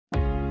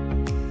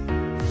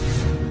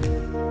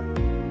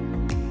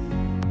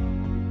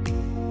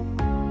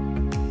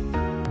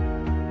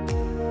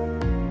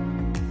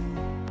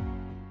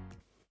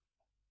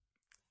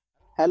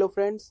Hello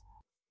friends,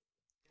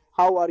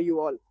 how are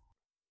you all?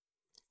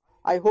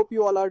 I hope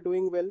you all are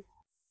doing well.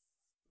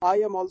 I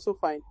am also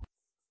fine.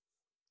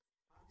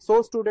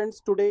 So students,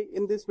 today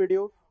in this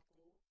video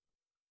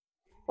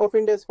of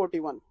Ind AS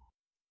 41,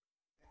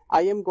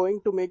 I am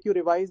going to make you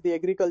revise the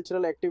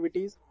agricultural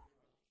activities.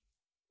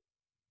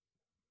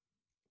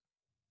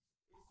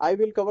 I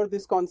will cover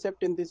this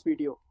concept in this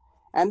video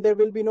and there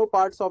will be no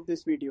parts of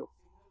this video.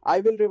 I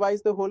will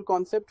revise the whole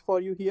concept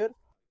for you here.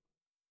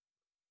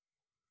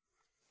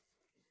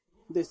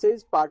 This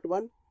is part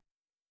 1.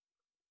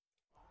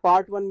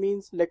 Part 1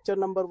 means lecture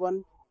number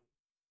 1.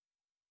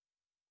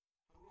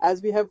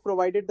 As we have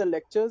provided the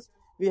lectures,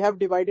 we have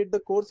divided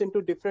the course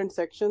into different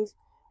sections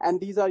and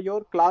these are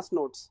your class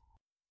notes.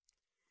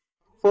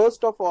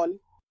 First of all,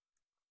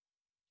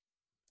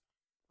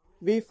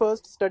 we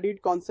first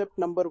studied concept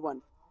number 1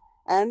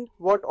 and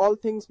what all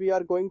things we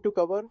are going to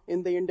cover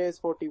in the Ind AS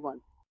 41.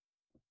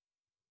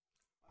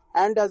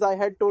 And as I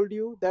had told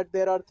you that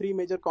there are 3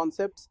 major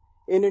concepts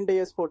in Ind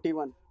AS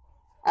 41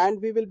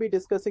 and we will be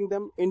discussing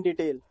them in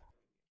detail.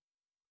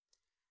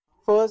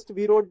 First,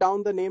 we wrote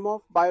down the name of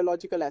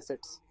biological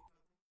assets.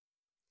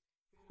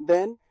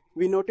 Then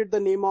we noted the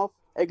name of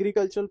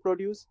agricultural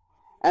produce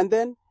and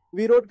then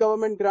we wrote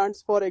government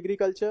grants for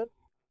agriculture.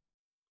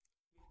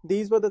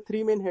 These were the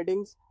 3 main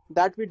headings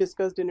that we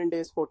discussed in Ind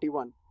AS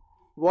 41.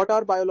 What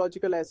are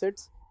biological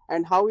assets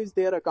and how is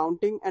their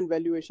accounting and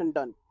valuation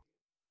done?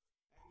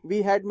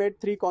 We had made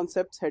 3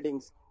 concepts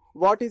headings.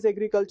 What is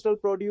agricultural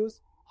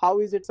produce? How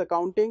is its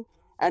accounting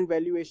and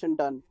valuation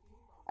done?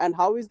 And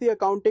how is the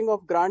accounting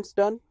of grants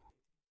done?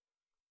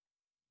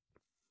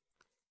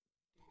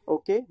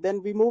 Okay,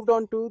 then we moved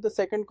on to the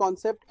second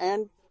concept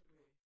and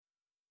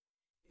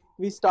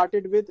we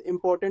started with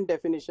important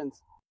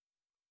definitions.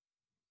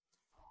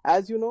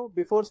 As you know,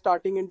 before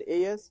starting in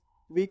AS,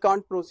 we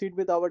can't proceed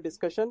with our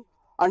discussion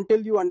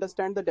until you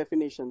understand the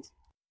definitions.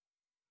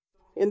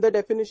 In the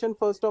definition,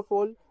 first of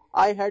all,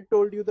 I had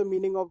told you the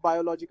meaning of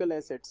biological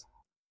assets.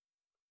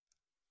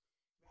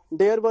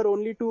 There were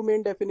only 2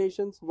 main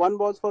definitions. One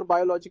was for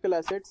biological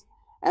assets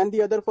and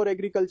the other for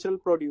agricultural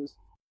produce.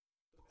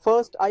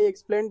 First, I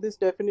explained this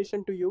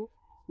definition to you,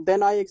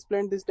 then I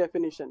explained this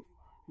definition.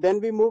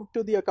 Then we moved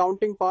to the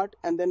accounting part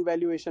and then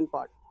valuation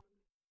part.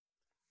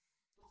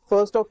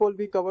 First of all,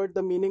 we covered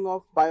the meaning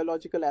of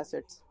biological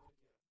assets.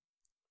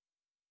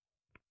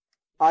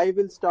 I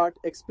will start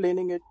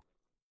explaining it.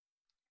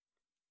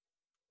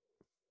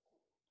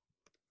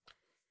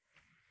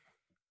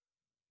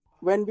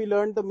 When we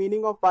learned the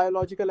meaning of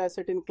biological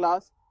asset in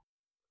class,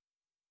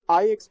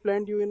 I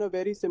explained you in a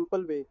very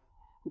simple way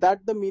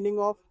that the meaning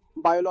of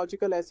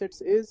biological assets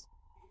is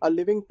a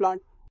living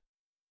plant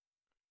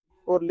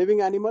or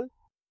living animal,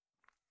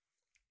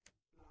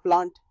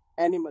 plant,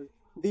 animal.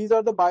 These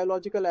are the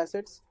biological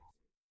assets.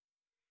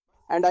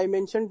 And I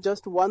mentioned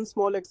just one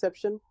small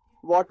exception.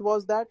 What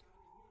was that?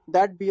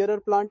 That bearer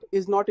plant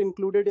is not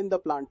included in the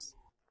plants.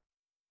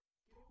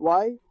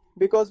 Why?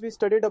 Because we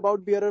studied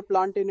about bearer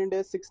plant in Ind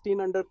AS 16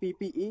 under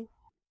PPE.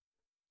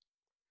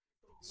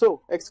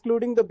 So,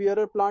 excluding the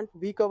bearer plant,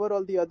 we cover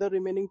all the other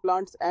remaining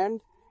plants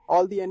and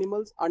all the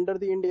animals under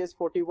the Ind AS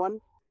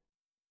 41.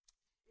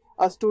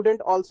 A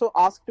student also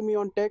asked me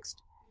on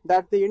text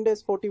that the Ind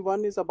AS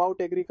 41 is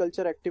about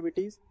agriculture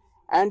activities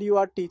and you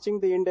are teaching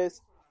the Ind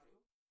AS.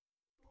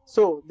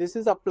 So, this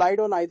is applied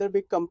on either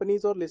big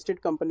companies or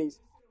listed companies,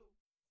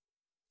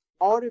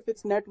 or if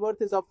its net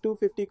worth is up to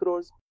 50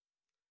 crores.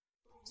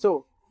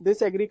 So,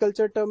 this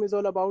agriculture term is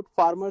all about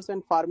farmers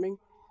and farming.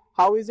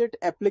 How is it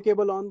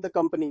applicable on the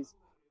companies?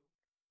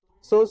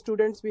 So,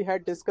 students, we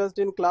had discussed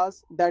in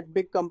class that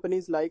big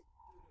companies like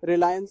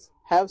Reliance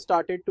have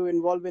started to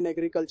involve in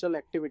agricultural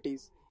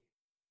activities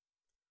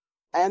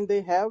and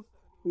they have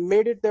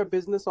made it their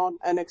business on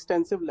an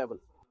extensive level.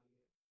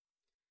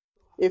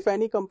 If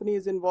any company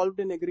is involved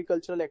in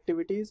agricultural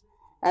activities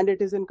and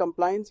it is in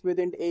compliance with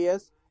Ind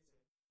AS,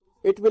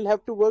 it will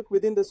have to work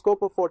within the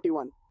scope of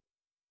 41.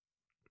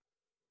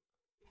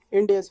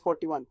 Ind AS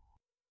 41.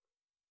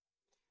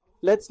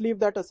 Let's leave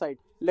that aside.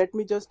 Let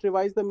me just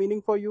revise the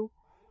meaning for you.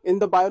 In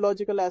the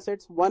biological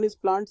assets, one is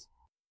plants,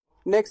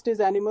 next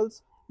is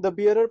animals. The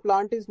bearer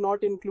plant is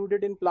not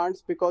included in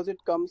plants because it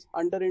comes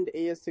under Ind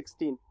AS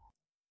 16.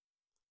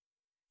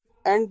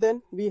 And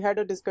then we had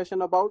a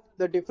discussion about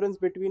the difference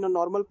between a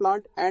normal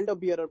plant and a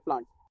bearer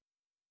plant.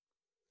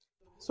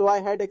 So I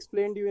had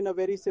explained you in a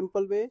very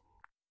simple way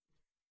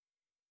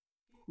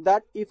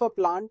that if a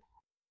plant,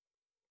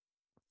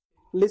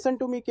 listen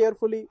to me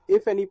carefully,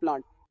 if any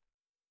plant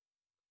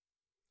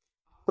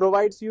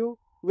provides you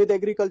with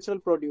agricultural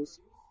produce,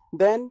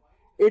 then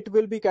it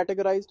will be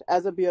categorized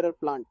as a bearer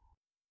plant.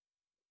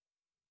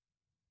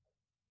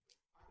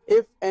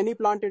 If any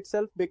plant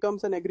itself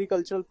becomes an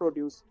agricultural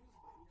produce,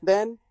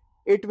 then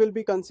it will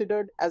be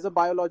considered as a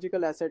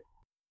biological asset.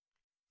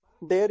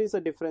 There is a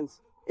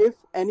difference. If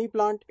any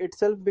plant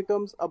itself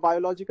becomes a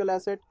biological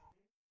asset,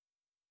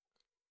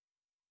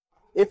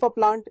 if a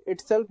plant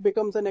itself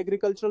becomes an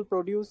agricultural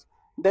produce,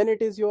 then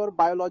it is your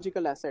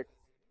biological asset.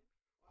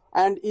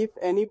 And if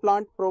any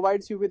plant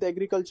provides you with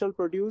agricultural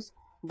produce,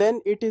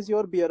 then it is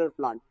your bearer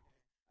plant.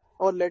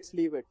 Or let's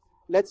leave it.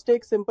 Let's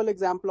take simple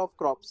example of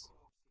crops.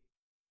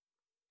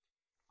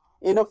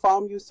 In a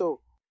farm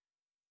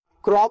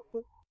crop,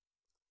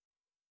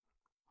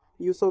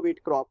 you sow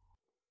wheat crop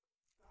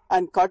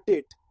and cut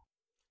it.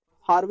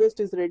 Harvest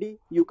is ready,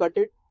 you cut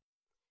it.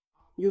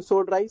 You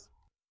sowed rice,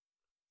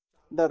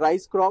 the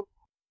rice crop.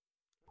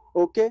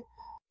 Okay,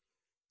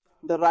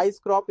 the rice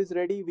crop is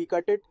ready, we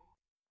cut it.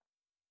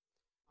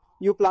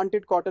 You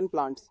planted cotton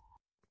plants,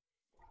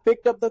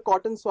 picked up the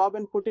cotton swab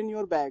and put in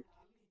your bag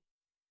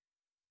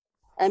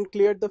and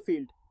cleared the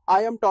field.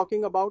 I am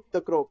talking about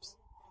the crops.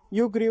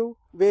 You grew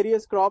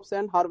various crops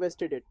and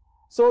harvested it.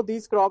 So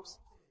these crops,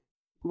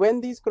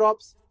 when these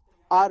crops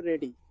are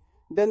ready,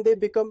 then they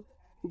become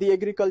the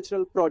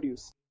agricultural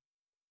produce.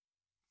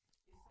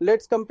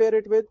 Let's compare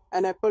it with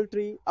an apple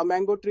tree, a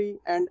mango tree,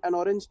 and an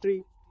orange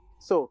tree.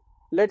 So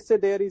let's say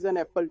there is an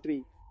apple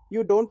tree.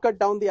 You don't cut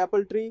down the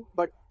apple tree,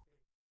 but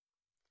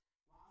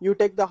you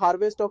take the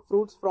harvest of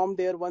fruits from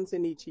there once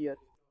in each year.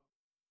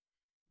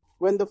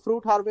 When the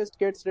fruit harvest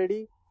gets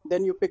ready,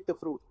 then you pick the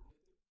fruit.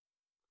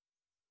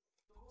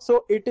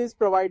 So it is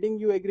providing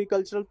you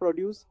agricultural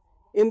produce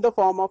in the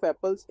form of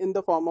apples, in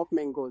the form of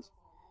mangoes.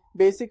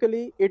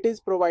 Basically, it is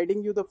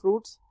providing you the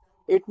fruits.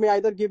 It may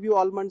either give you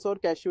almonds or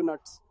cashew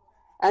nuts.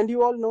 And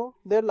you all know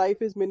their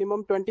life is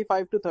minimum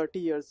 25 to 30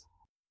 years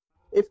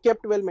if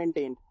kept well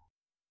maintained.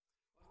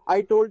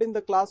 I told in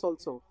the class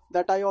also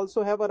that I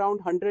also have around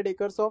 100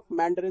 acres of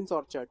mandarins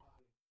orchard.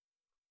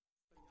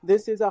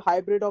 This is a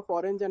hybrid of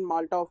orange and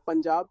Malta of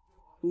Punjab,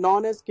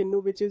 known as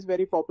Kinnu, which is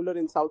very popular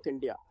in South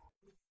India.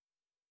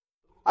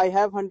 I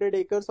have 100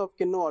 acres of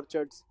Kinnu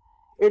orchards.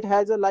 It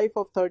has a life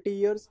of 30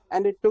 years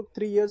and it took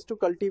 3 years to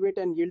cultivate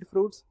and yield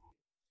fruits.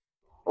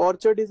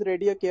 Orchard is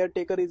ready, a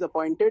caretaker is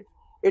appointed.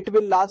 It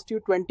will last you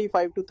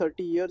 25 to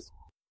 30 years.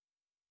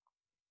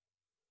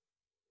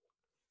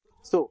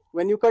 So,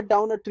 when you cut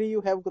down a tree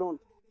you have grown,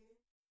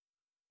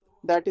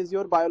 that is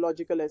your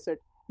biological asset.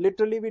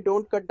 Literally, we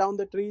don't cut down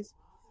the trees.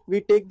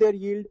 We take their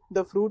yield,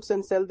 the fruits,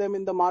 and sell them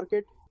in the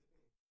market.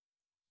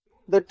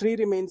 The tree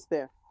remains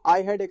there.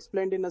 I had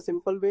explained in a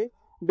simple way,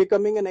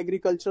 becoming an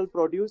agricultural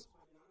produce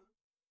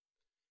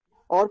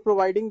or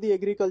providing the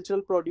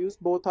agricultural produce,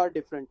 both are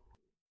different.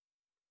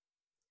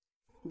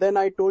 Then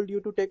I told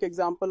you to take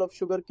example of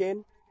sugar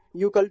cane.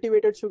 You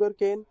cultivated sugar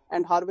cane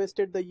and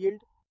harvested the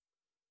yield.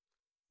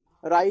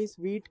 Rice,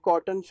 wheat,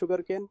 cotton,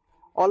 sugarcane,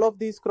 all of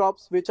these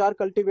crops which are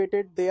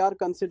cultivated, they are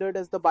considered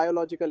as the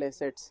biological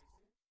assets.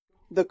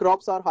 The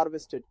crops are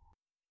harvested.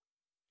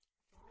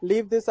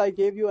 Leave this, I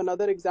gave you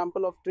another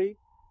example of tree.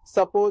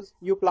 Suppose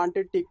you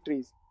planted teak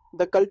trees.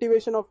 The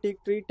cultivation of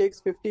teak tree takes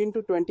 15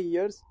 to 20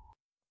 years.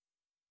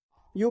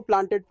 You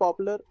planted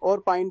poplar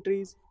or pine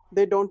trees,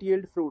 they don't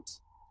yield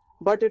fruits.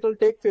 But it will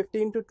take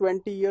 15 to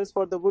 20 years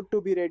for the wood to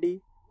be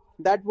ready.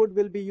 That wood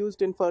will be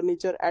used in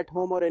furniture at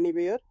home or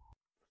anywhere.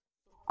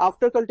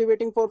 After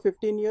cultivating for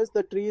 15 years,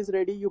 the tree is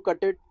ready, you cut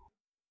it.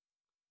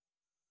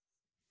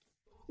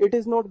 It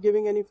is not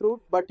giving any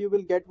fruit, but you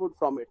will get wood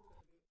from it.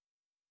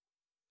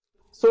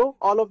 So,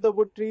 all of the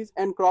wood trees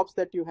and crops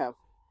that you have,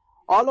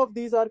 all of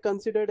these are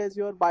considered as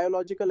your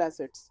biological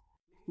assets.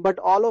 But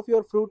all of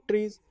your fruit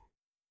trees,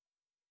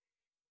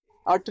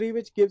 a tree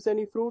which gives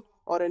any fruit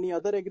or any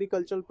other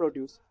agricultural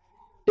produce.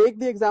 Take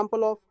the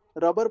example of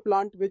rubber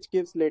plant which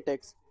gives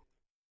latex.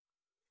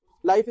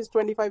 Life is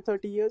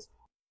 25-30 years.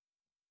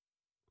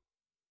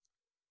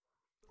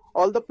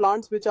 All the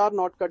plants which are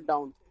not cut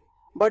down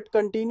but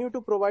continue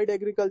to provide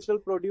agricultural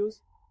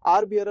produce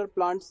are bearer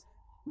plants.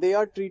 They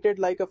are treated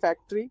like a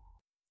factory.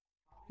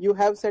 You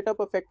have set up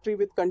a factory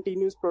with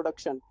continuous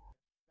production.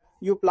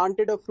 You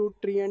planted a fruit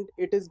tree and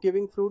it is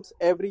giving fruits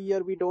every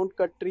year. We don't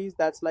cut trees,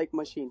 that's like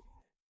machine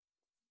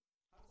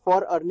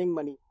for earning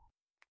money.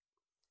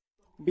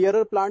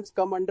 Bearer plants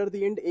come under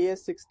the IND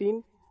AS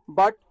 16,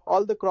 but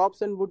all the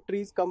crops and wood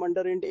trees come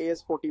under IND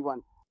AS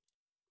 41.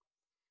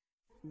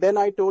 Then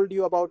I told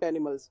you about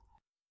animals.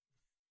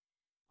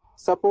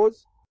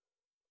 Suppose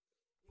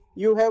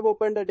you have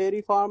opened a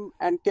dairy farm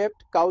and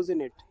kept cows in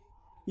it.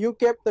 You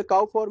kept the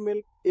cow for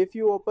milk. If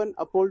you open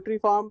a poultry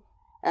farm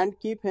and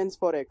keep hens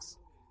for eggs.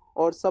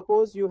 Or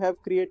suppose you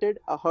have created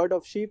a herd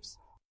of sheep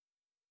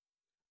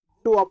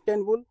to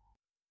obtain wool.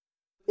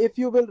 If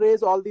you will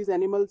raise all these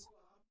animals,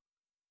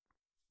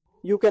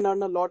 you can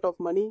earn a lot of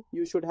money.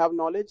 You should have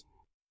knowledge.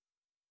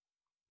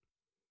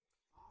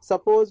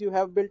 Suppose you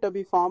have built a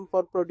bee farm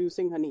for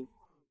producing honey.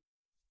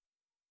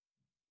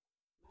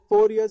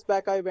 4 years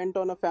back, I went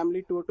on a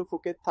family tour to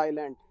Phuket,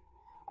 Thailand.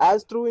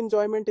 As true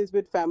enjoyment is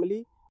with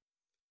family,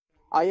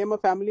 I am a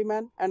family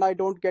man and I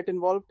don't get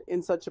involved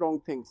in such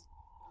wrong things.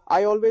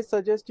 I always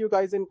suggest you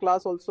guys in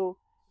class also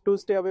to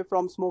stay away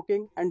from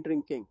smoking and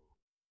drinking.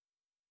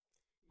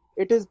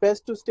 It is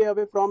best to stay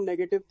away from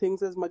negative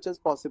things as much as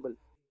possible.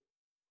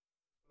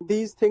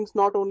 These things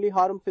not only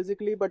harm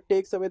physically but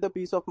takes away the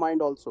peace of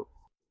mind also.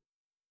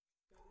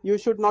 You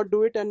should not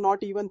do it and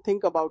not even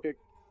think about it.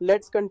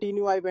 Let's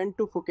continue. I went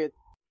to Phuket.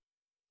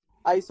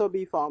 I saw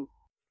bee farm.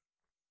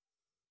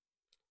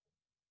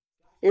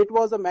 It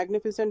was a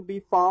magnificent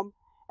bee farm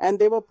and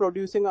they were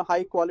producing a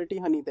high quality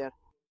honey there.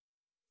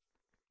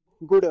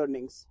 Good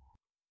earnings.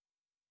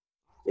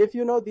 If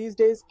you know, these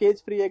days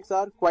cage free eggs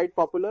are quite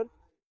popular.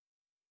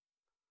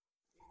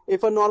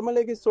 If a normal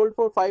egg is sold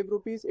for 5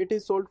 rupees, it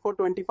is sold for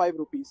 25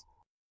 rupees.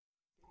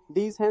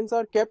 These hens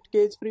are kept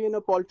cage free in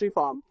a poultry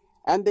farm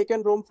and they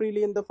can roam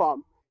freely in the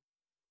farm.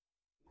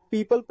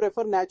 People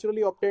prefer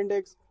naturally obtained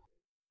eggs.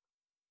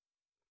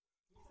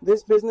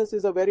 This business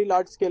is a very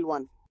large scale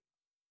one.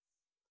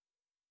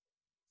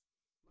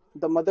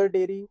 The mother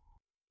dairy,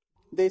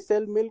 they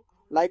sell milk.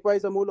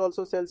 Likewise, Amul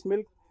also sells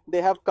milk.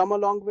 They have come a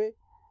long way.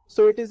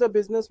 So it is a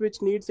business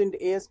which needs Ind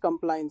AS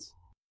compliance.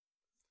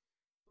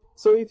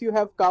 So if you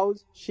have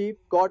cows, sheep,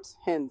 goats,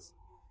 hens,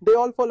 they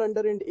all fall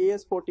under Ind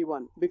AS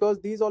 41 because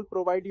these all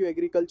provide you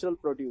agricultural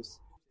produce.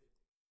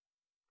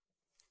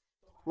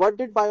 What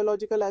did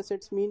biological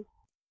assets mean?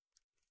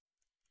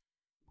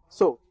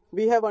 So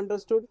we have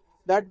understood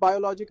that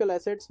biological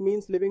assets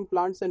means living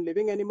plants and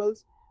living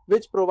animals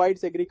which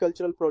provides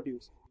agricultural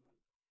produce.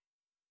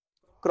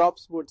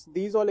 Crops, woods,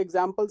 these all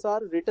examples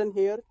are written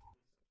here.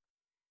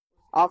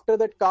 After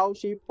that, cow,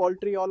 sheep,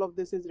 poultry, all of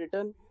this is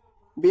written.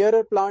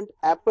 Bearer plant,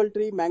 apple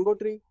tree, mango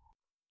tree,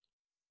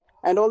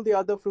 and all the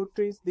other fruit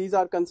trees, these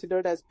are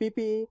considered as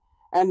PPE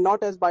and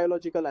not as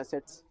biological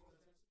assets.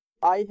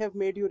 I have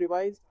made you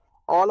revise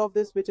all of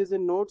this which is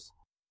in notes.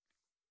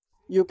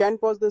 You can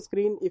pause the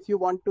screen if you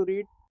want to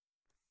read.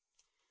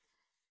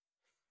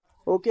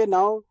 Okay,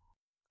 now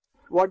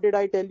what did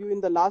I tell you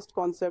in the last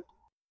concept?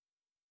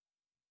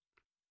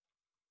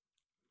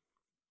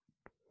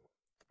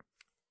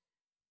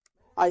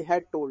 I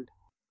had told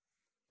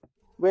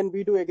when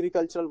we do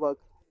agricultural work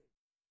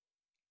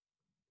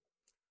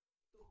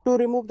to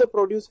remove the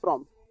produce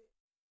from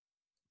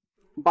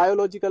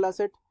biological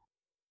asset,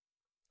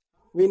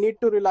 we need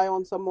to rely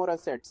on some more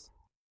assets.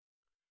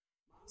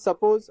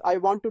 Suppose I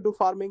want to do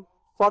farming.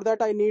 For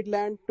that I need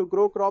land to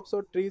grow crops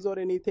or trees or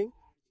anything.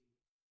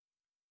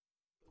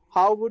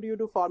 How would you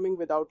do farming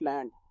without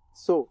land?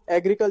 So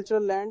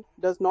agricultural land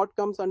does not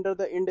comes under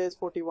the Ind AS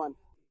 41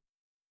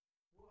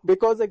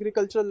 because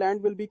agricultural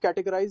land will be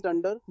categorized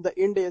under the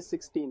Ind AS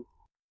 16.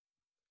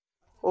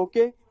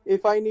 Okay,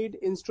 if I need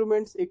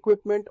instruments,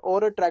 equipment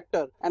or a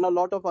tractor and a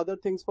lot of other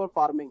things for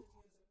farming,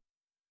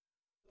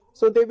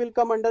 so they will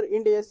come under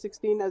Ind AS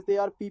 16 as they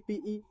are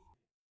PPE.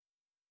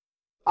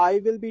 I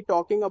will be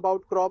talking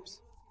about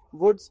crops,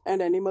 woods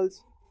and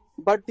animals,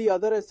 but the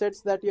other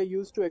assets that are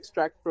used to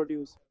extract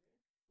produce,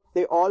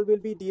 they all will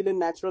be deal in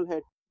natural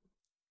head.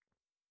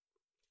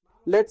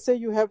 Let's say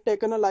you have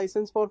taken a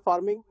license for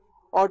farming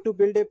or to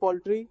build a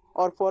poultry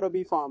or for a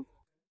bee farm.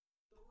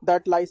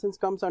 That license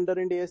comes under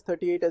Ind AS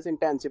 38 as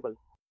intangible.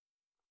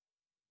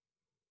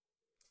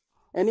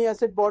 Any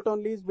asset bought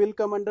on lease will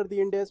come under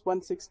the Ind AS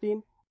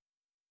 116.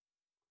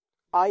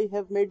 I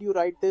have made you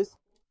write this.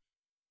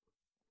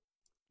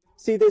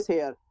 See this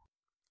here.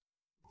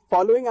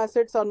 Following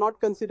assets are not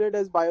considered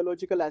as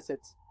biological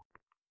assets.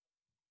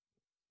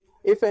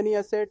 If any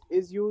asset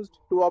is used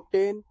to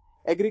obtain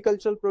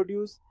agricultural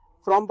produce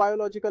from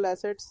biological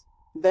assets,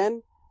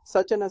 then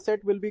such an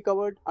asset will be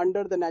covered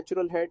under the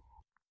natural head.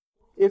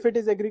 If it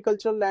is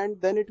agricultural land,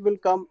 then it will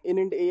come in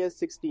Ind AS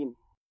 16.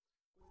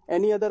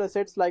 Any other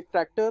assets like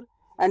tractor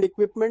and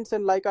equipments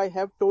and like I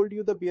have told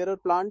you the bearer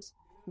plants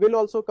will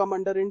also come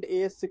under Ind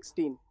AS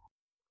 16.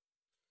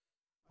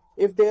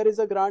 If there is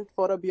a grant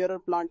for a bearer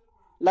plant,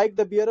 like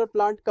the bearer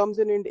plant comes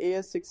in Ind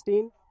AS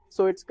 16,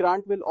 so its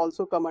grant will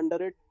also come under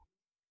it.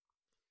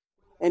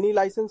 Any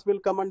license will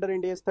come under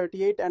Ind AS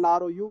 38 and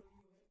ROU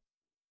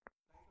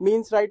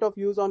means right of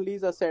use on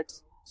lease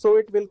assets, so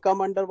it will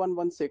come under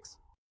 116.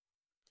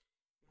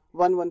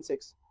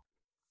 116.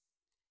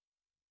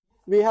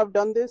 We have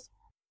done this.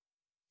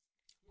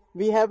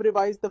 We have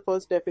revised the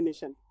first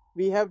definition.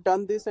 We have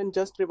done this and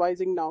just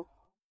revising now.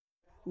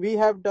 We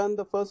have done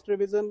the first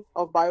revision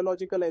of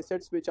biological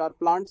assets which are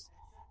plants,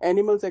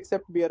 animals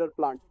except bearer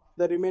plant,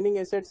 the remaining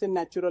assets in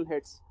natural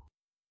heads.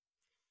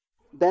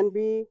 Then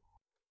we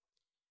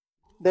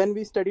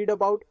studied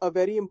about a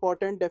very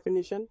important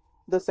definition,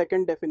 the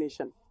second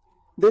definition.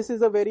 This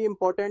is a very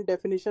important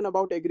definition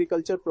about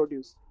agriculture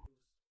produce.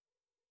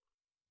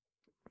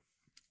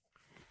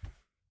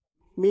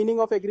 Meaning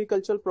of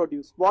agricultural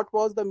produce. What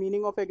was the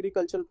meaning of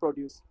agricultural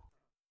produce?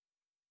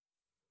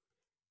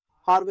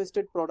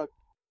 Harvested product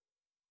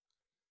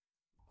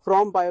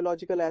from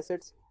biological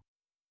assets,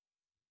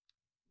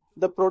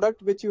 the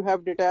product which you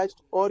have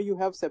detached or you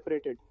have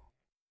separated,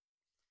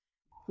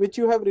 which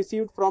you have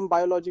received from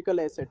biological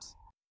assets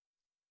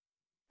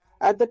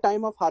at the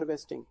time of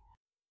harvesting.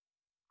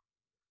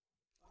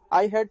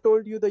 I had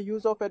told you the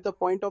use of at the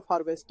point of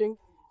harvesting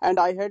and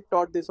I had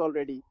taught this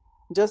already.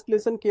 Just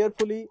listen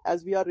carefully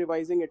as we are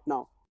revising it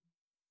now.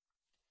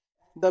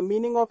 The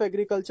meaning of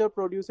agriculture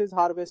produce is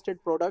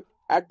harvested product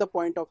at the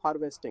point of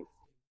harvesting.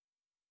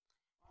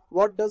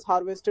 What does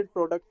harvested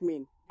product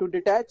mean? To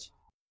detach?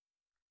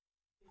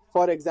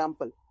 For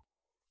example,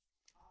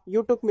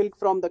 you took milk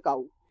from the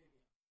cow.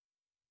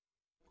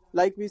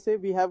 Like we say,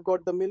 we have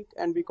got the milk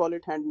and we call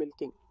it hand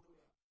milking.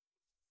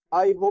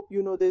 I hope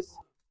you know this.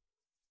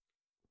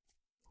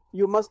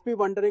 You must be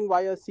wondering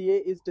why a CA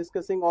is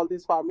discussing all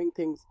these farming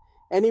things.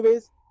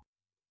 Anyways,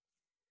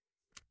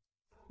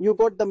 you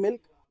got the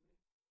milk.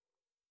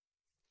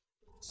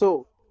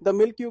 So, the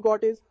milk you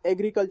got is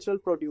agricultural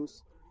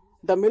produce.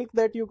 The milk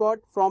that you got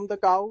from the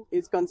cow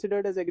is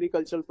considered as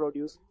agricultural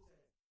produce.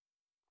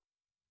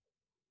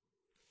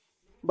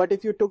 But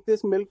if you took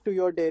this milk to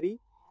your dairy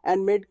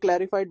and made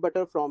clarified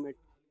butter from it,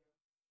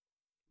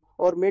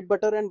 or made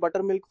butter and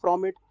buttermilk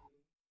from it,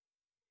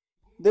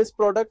 this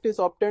product is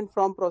obtained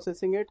from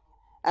processing it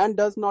and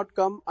does not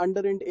come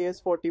under Ind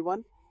AS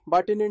 41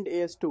 but in Ind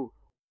AS 2.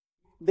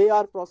 They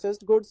are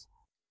processed goods.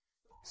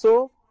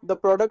 So, the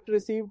product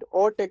received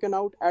or taken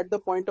out at the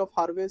point of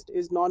harvest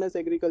is known as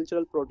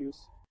agricultural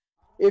produce.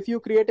 If you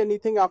create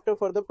anything after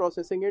further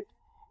processing it,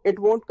 it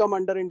won't come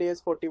under Ind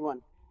AS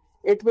 41.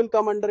 It will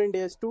come under Ind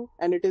AS 2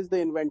 and it is the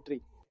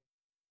inventory.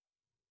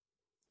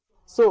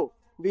 So,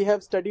 we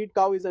have studied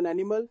cow is an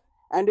animal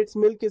and its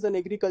milk is an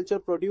agriculture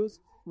produce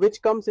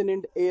which comes in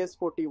Ind AS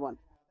 41.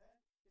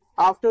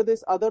 After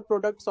this, other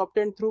products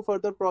obtained through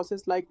further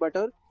process like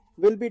butter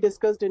will be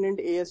discussed in Ind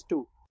AS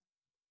 2.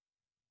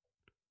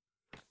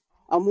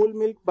 Amul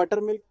milk,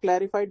 buttermilk,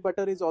 clarified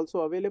butter is also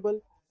available.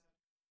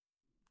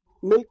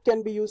 Milk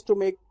can be used to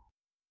make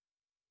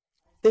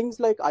things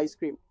like ice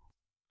cream.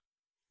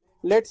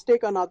 Let's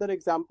take another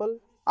example.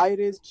 I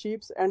raised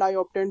sheep and I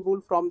obtained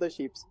wool from the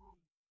sheep.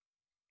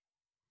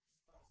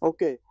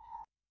 Okay,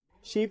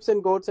 sheep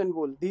and goats and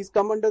wool, these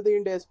come under the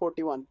Ind AS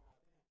 41.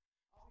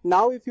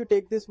 Now if you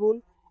take this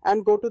wool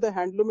and go to the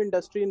handloom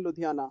industry in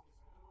Ludhiana,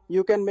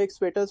 you can make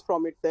sweaters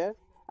from it there,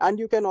 and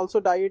you can also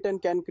dye it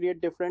and can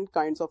create different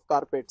kinds of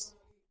carpets.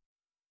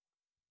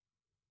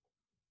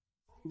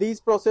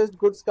 These processed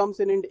goods comes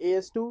in Ind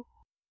AS 2.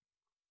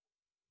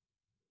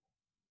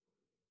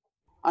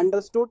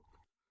 Understood?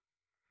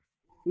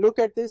 Look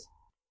at this.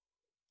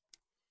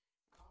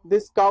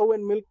 This cow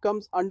and milk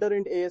comes under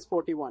Ind AS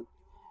 41.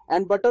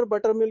 And butter,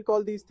 buttermilk,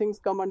 all these things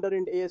come under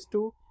Ind AS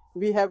 2.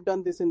 We have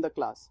done this in the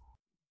class.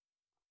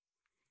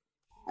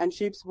 And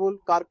sheep's wool,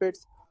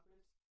 carpets.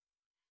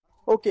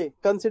 Okay,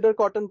 consider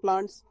cotton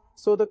plants.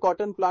 So the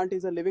cotton plant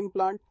is a living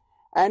plant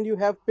and you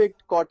have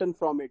picked cotton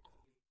from it.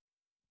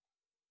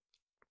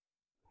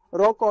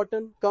 Raw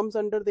cotton comes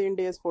under the Ind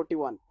AS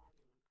 41.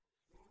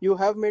 You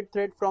have made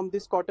thread from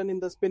this cotton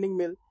in the spinning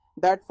mill,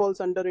 that falls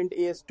under Ind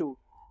AS 2,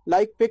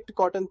 like picked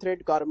cotton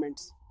thread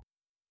garments.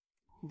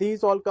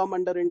 These all come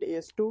under Ind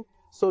AS 2.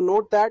 So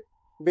note that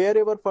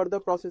wherever further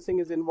processing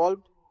is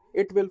involved,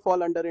 it will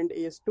fall under Ind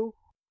AS 2.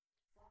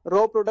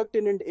 Raw product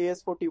in Ind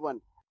AS 41.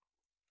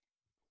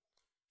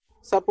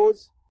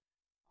 Suppose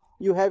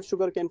you have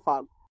sugarcane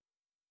farm,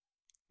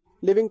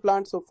 living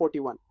plants of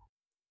 41.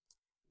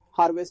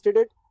 Harvested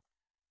it.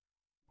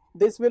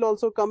 This will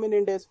also come in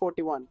Ind AS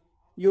 41.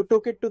 You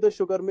took it to the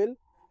sugar mill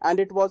and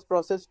it was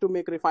processed to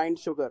make refined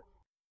sugar.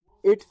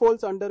 It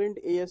falls under Ind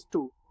AS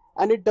 2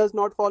 and it does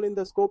not fall in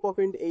the scope of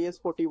Ind AS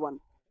 41.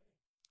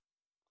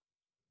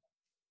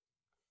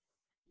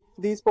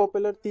 These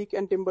popular teak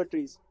and timber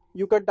trees,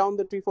 you cut down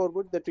the tree for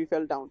wood, the tree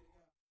fell down.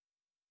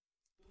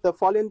 The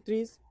fallen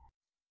trees,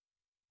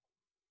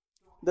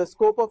 the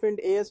scope of Ind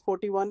AS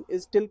 41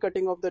 is still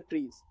cutting of the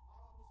trees.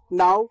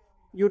 Now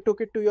you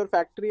took it to your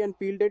factory and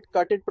peeled it,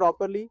 cut it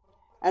properly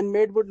and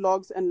made wood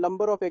logs and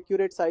lumber of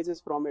accurate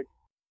sizes from it.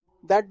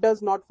 That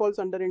does not fall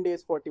under Ind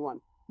AS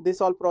 41. This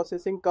all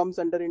processing comes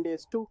under Ind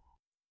AS 2.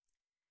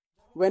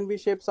 When we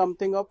shape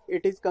something up,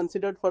 it is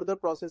considered further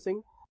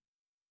processing.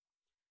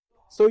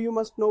 So you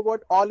must know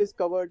what all is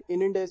covered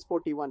in Ind AS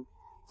 41.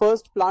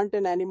 First, plant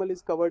and animal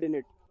is covered in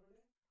it.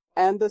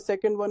 And the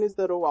second one is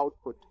the raw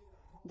output.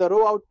 The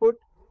raw output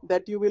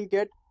that you will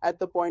get at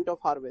the point of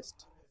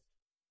harvest.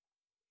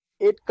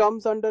 It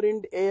comes under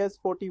Ind AS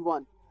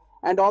 41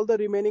 and all the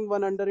remaining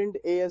one under Ind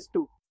AS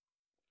 2.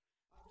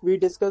 We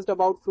discussed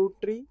about fruit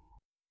tree.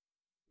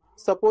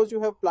 Suppose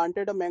you have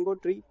planted a mango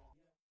tree.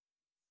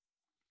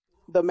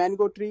 The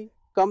mango tree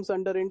comes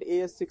under Ind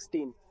AS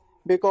 16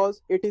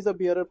 because it is a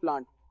bearer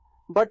plant.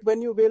 But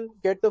when you will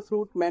get the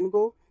fruit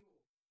mango,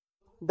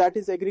 that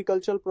is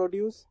agricultural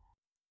produce,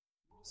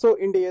 so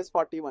Ind AS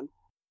 41.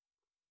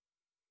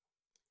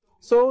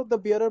 So the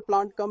bearer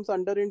plant comes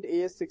under Ind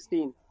AS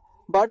 16,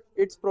 but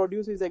its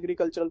produce is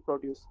agricultural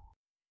produce.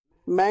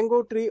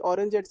 Mango tree,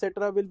 orange,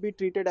 etc. will be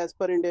treated as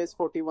per Ind AS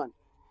 41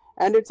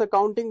 and its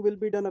accounting will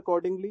be done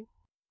accordingly.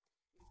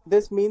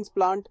 This means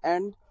plant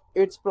and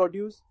its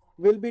produce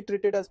will be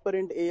treated as per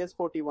Ind AS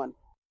 41.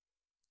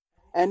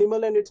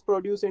 Animal and its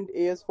produce Ind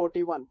AS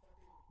 41.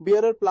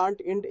 Bearer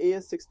plant Ind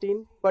AS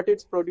 16 but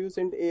its produce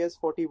Ind AS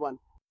 41.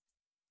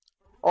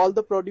 All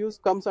the produce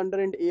comes under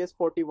Ind AS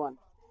 41.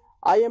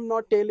 I am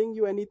not telling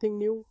you anything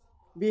new.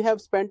 We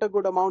have spent a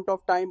good amount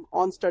of time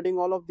on studying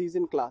all of these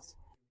in class.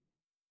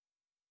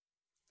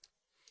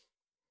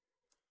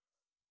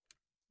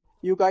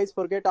 You guys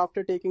forget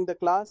after taking the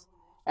class,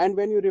 and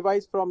when you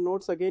revise from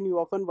notes again, you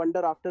often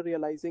wonder after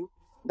realizing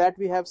that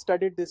we have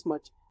studied this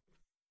much.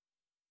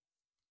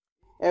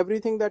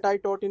 Everything that I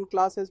taught in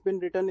class has been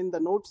written in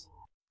the notes,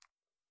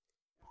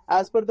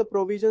 As per the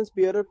provisions,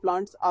 bearer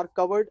plants are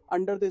covered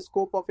under the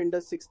scope of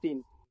Indus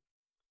 16.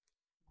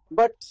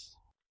 But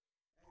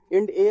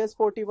Ind AS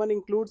 41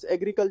 includes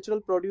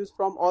agricultural produce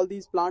from all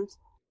these plants.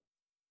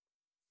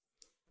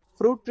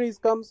 Fruit trees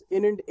comes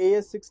in Ind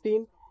AS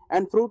 16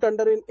 and fruit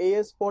under in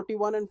AS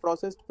 41 and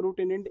processed fruit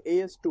in Ind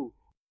AS 2.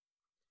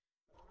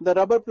 The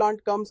rubber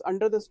plant comes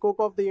under the scope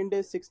of the Ind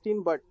AS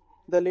 16, but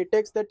the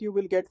latex that you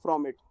will get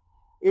from it,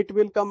 it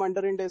will come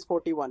under Ind AS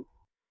 41.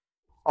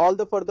 All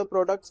the further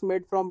products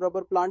made from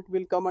rubber plant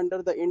will come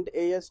under the Ind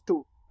AS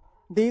 2.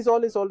 These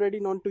all is already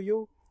known to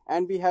you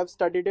and we have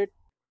studied it.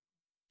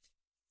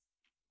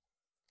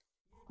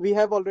 We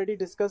have already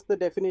discussed the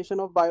definition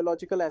of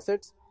biological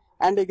assets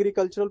and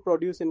agricultural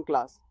produce in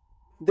class.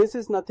 This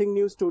is nothing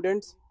new,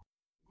 students.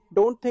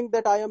 Don't think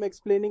that I am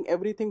explaining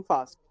everything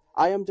fast.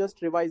 I am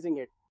just revising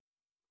it.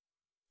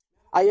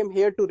 I am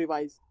here to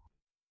revise.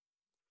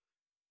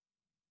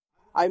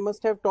 I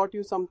must have taught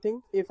you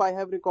something if I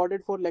have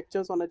recorded 4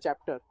 lectures on a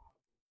chapter.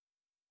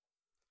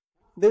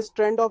 This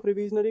trend of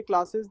revisionary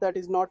classes, that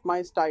is not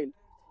my style,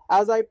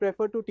 as I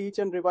prefer to teach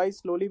and revise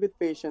slowly with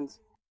patience.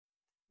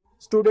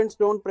 Students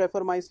don't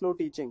prefer my slow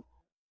teaching.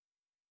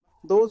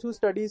 Those who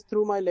studies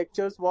through my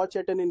lectures watch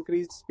at an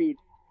increased speed,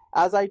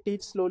 as I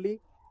teach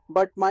slowly,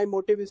 but my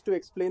motive is to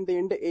explain the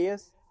Ind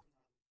AS.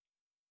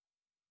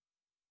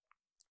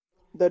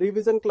 The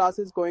revision class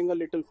is going a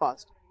little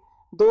fast.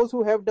 Those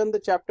who have done the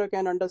chapter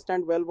can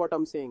understand well what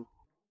I'm saying.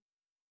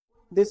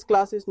 This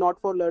class is not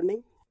for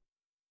learning,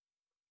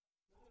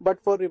 but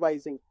for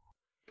revising.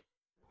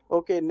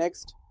 Okay,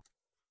 next.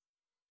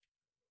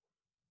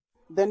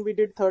 Then we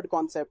did third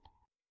concept.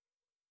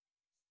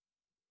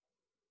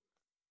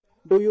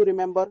 Do you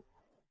remember?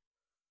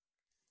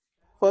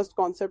 First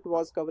concept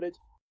was coverage.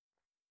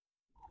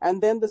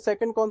 And then the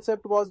second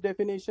concept was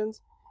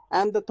definitions.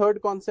 And the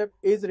third concept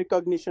is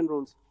recognition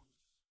rules.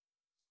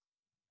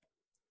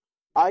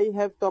 I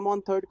have come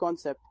on third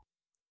concept.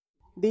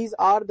 These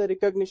are the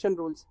recognition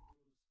rules.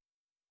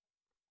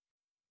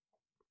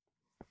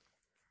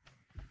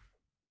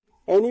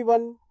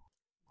 Anyone?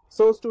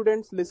 So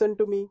students, listen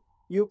to me.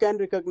 You can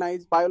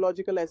recognize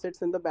biological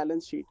assets in the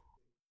balance sheet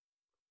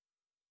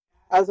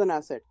as an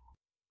asset.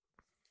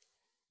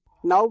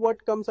 Now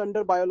what comes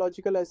under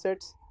biological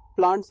assets?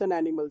 Plants and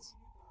animals,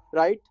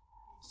 right?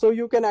 So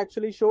you can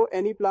actually show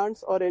any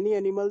plants or any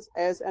animals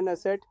as an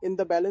asset in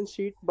the balance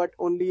sheet, but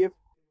only if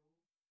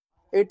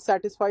it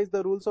satisfies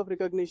the rules of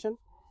recognition.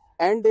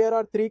 And there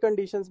are 3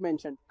 conditions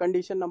mentioned.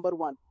 Condition number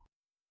 1.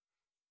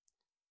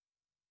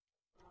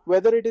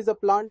 Whether it is a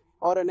plant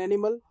or an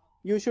animal,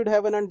 you should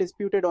have an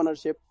undisputed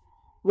ownership,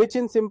 which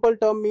in simple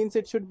term means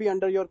it should be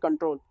under your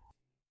control.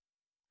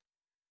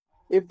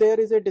 If there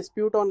is a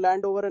dispute on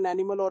land over an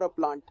animal or a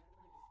plant,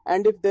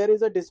 and if there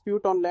is a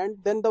dispute on land,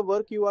 then the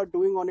work you are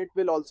doing on it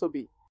will also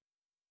be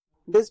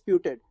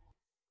disputed.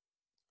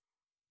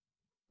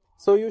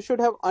 So you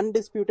should have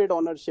undisputed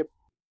ownership.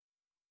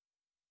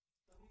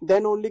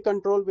 Then only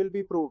control will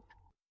be proved.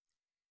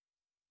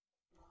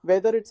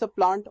 Whether it's a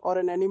plant or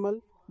an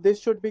animal,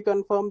 this should be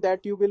confirmed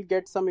that you will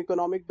get some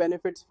economic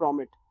benefits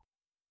from it.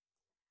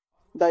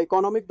 The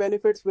economic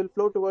benefits will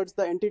flow towards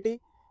the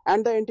entity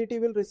and the entity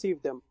will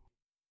receive them.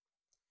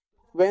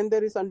 When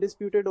there is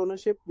undisputed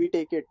ownership, we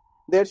take it.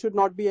 There should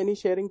not be any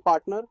sharing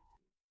partner.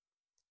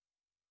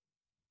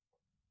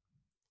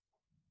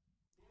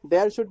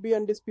 There should be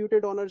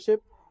undisputed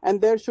ownership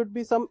and there should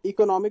be some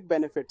economic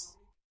benefits.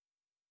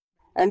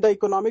 And the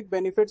economic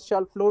benefits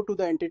shall flow to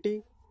the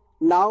entity.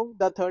 Now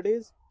the third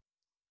is,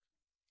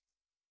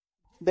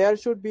 there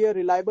should be a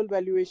reliable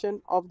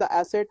valuation of the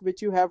asset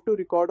which you have to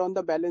record on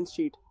the balance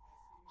sheet.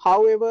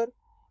 However,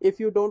 if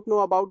you don't know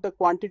about the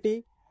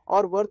quantity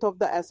or worth of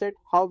the asset,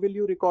 how will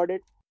you record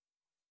it?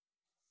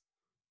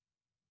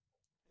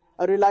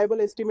 A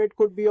reliable estimate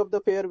could be of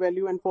the fair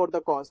value and for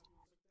the cost.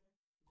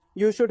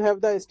 You should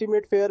have the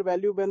estimate fair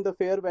value when the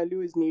fair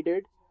value is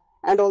needed,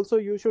 and also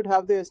you should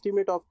have the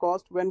estimate of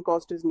cost when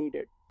cost is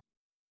needed.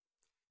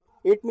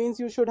 It means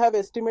you should have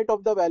estimate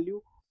of the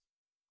value.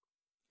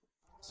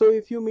 So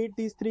if you meet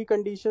these 3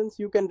 conditions,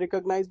 you can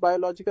recognize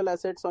biological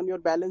assets on your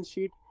balance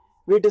sheet.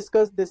 We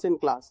discussed this in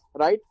class,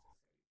 right?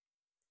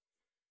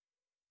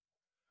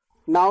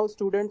 Now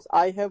students,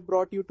 I have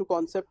brought you to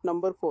concept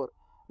number 4,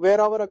 where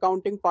our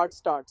accounting part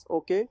starts,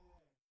 okay?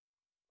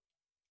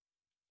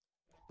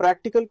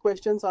 Practical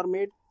questions are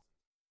made.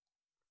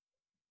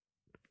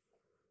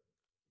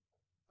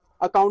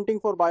 Accounting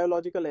for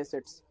biological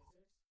assets.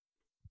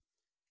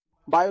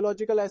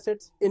 Biological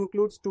assets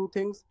includes 2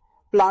 things,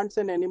 plants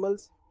and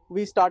animals.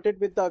 We started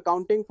with the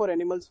accounting for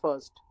animals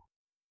first.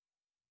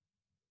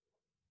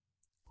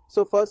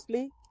 So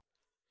firstly,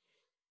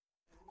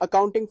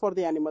 accounting for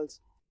the animals.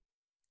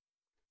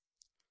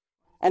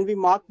 And we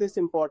mark this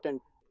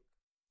important.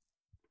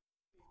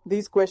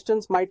 These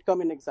questions might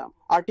come in exam.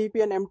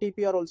 RTP and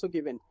MTP are also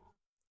given.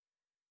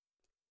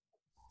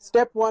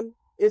 Step 1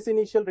 is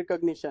initial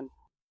recognition.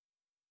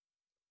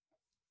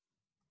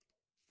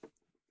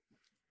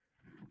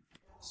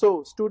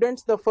 So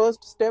students, the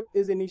first step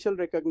is initial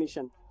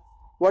recognition.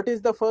 What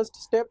is the first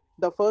step?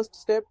 The first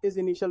step is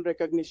initial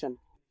recognition.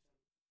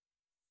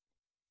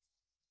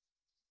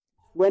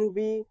 When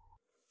we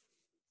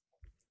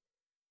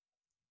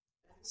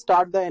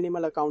start the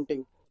animal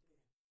accounting,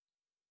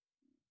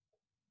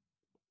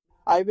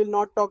 I will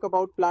not talk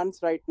about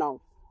plants right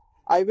now.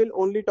 I will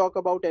only talk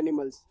about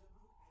animals.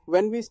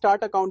 When we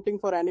start accounting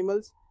for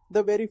animals,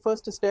 the very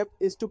first step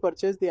is to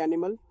purchase the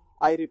animal.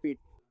 I repeat.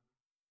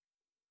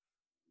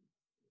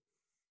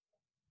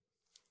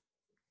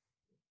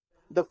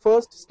 The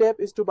first step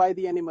is to buy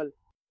the animal.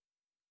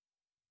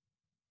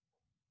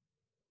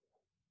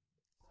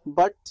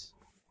 But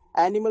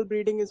animal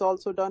breeding is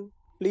also done.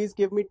 Please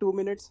give me 2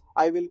 minutes.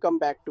 I will come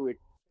back to it.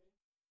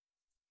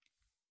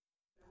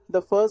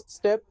 The first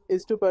step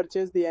is to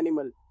purchase the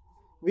animal.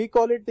 We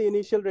call it the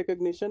initial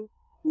recognition.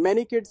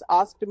 Many kids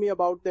asked me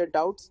about their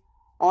doubts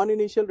on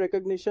initial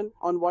recognition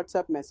on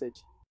WhatsApp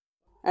message.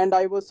 And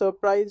I was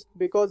surprised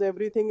because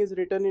everything is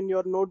written in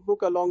your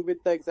notebook along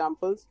with the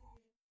examples.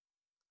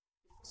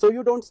 So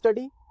you don't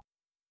study?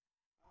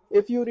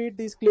 If you read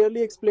these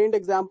clearly explained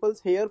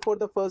examples here for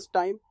the first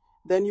time,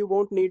 then you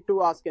won't need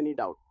to ask any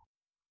doubt.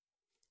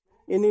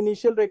 In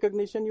initial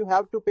recognition, you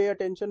have to pay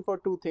attention for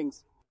two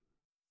things.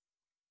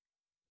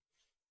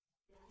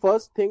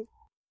 First thing,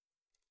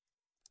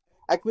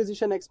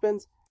 acquisition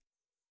expense.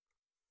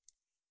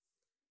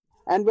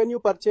 And when you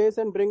purchase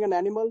and bring an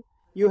animal,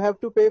 you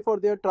have to pay for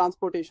their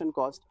transportation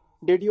cost.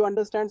 Did you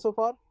understand so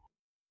far?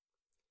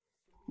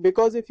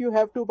 Because if you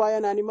have to buy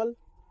an animal,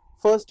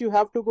 first you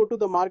have to go to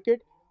the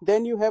market,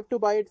 then you have to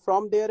buy it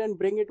from there and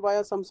bring it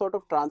via some sort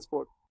of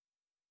transport.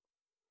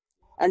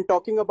 And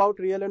talking about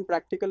real and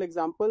practical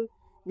example,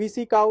 we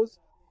see cows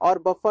or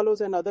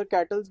buffaloes and other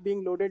cattle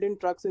being loaded in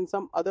trucks in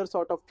some other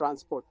sort of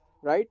transport,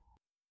 right?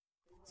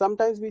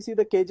 Sometimes we see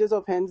the cages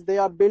of hens, they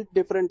are built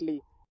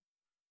differently.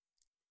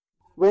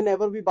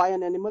 Whenever we buy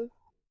an animal,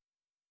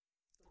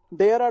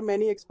 there are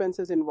many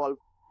expenses involved.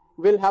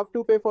 We'll have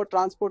to pay for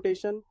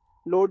transportation,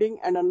 loading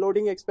and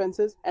unloading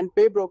expenses, and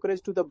pay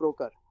brokerage to the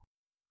broker.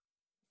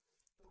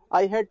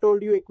 I had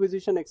told you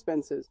acquisition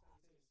expenses.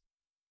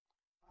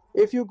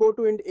 If you go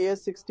to Ind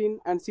AS 16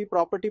 and see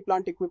property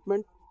plant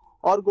equipment,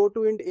 or go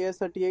to Ind AS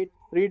 38,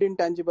 read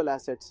intangible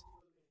assets.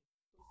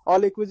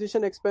 All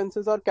acquisition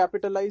expenses are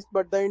capitalized,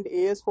 but the Ind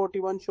AS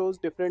 41 shows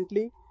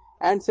differently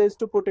and says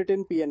to put it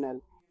in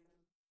P&L.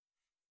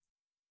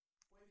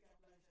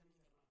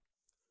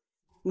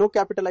 No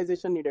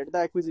capitalization needed, the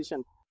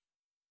acquisition.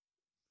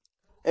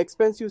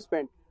 Expense you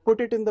spent, put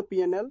it in the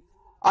P&L.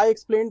 I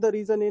explained the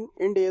reason in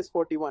Ind AS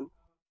 41.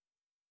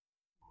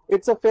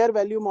 It's a fair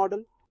value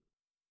model.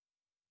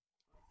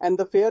 And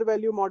the fair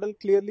value model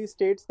clearly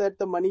states that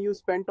the money you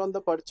spent on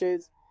the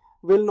purchase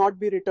will not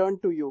be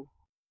returned to you.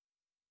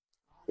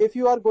 If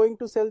you are going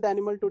to sell the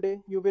animal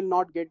today, you will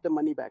not get the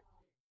money back.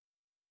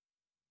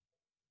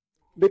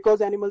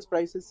 Because animal's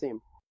price is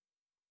same.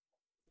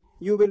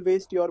 You will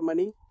waste your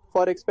money.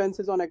 For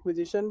expenses on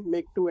acquisition,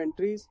 make two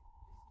entries.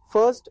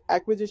 First,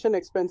 acquisition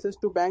expenses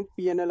to bank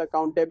P&L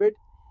account debit,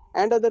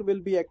 and other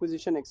will be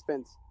acquisition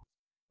expense.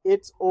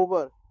 It's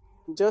over.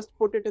 Just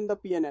put it in the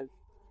P&L.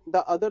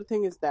 The other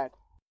thing is that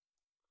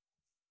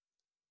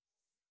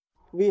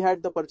we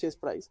had the purchase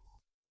price.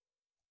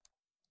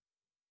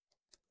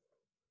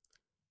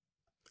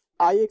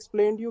 I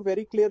explained you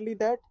very clearly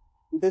that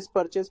this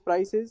purchase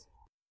price is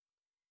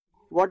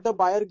what the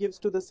buyer gives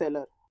to the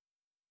seller.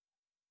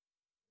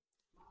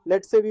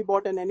 Let's say we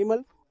bought an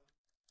animal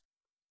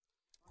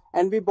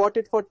and we bought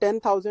it for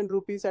 10,000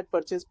 rupees at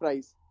purchase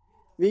price.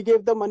 We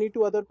gave the money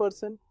to other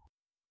person.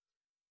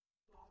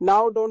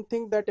 Now don't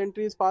think that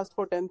entry is passed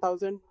for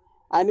 10,000.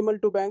 Animal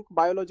to bank,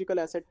 biological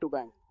asset to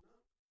bank.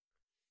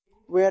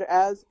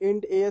 Whereas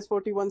Ind AS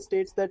 41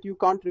 states that you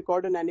can't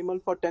record an animal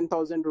for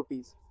 10,000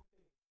 rupees.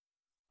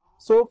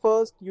 So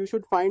first you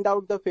should find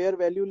out the fair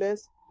value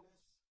less.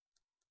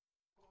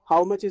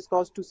 How much is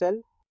cost to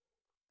sell?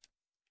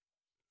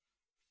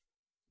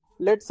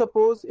 Let's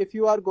suppose if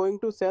you are going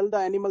to sell the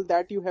animal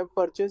that you have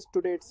purchased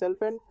today itself,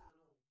 and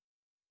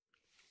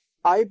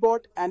I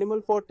bought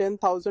animal for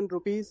 10,000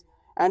 rupees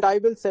and I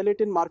will sell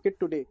it in market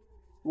today.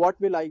 What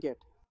will I get?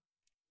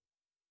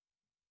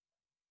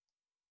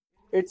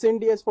 It's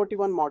Ind AS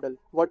 41 model.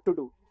 What to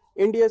do?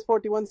 Ind AS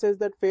 41 says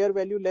that fair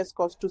value less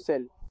cost to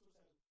sell.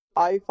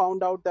 I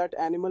found out that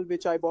animal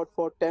which I bought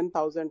for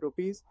 10,000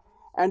 rupees,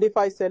 and if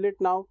I sell it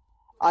now,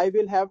 I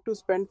will have to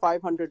spend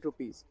 500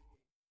 rupees.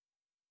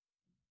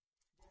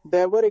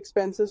 There were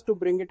expenses to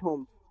bring it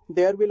home.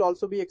 There will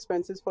also be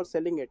expenses for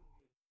selling it.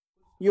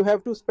 You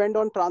have to spend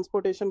on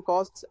transportation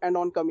costs and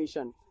on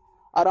commission.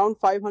 Around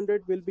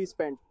 500 will be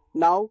spent.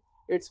 Now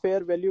its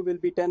fair value will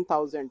be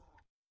 10,000.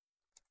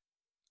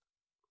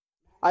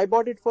 I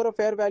bought it for a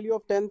fair value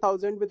of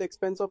 10,000 with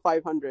expense of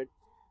 500.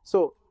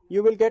 So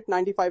you will get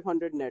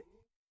 9,500 net.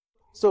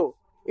 So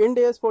Ind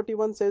AS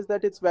 41 says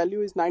that its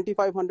value is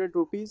 9,500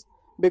 rupees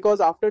because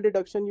after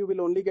deduction you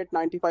will only get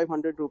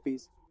 9,500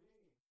 rupees.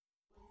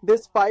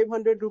 This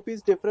 500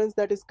 rupees difference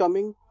that is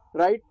coming,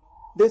 right?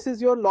 This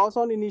is your loss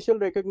on initial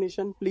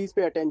recognition. Please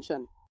pay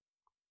attention.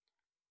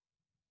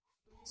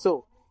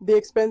 So The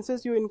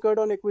expenses you incurred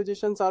on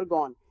acquisitions are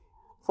gone.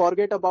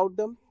 Forget about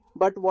them,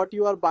 but what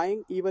you are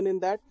buying, even in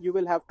that, you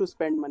will have to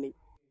spend money.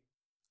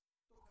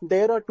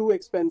 There are two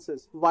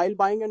expenses, while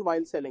buying and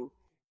while selling.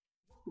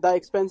 The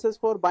expenses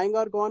for buying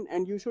are gone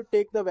and you should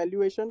take the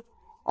valuation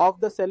of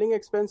the selling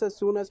expense as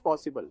soon as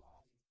possible.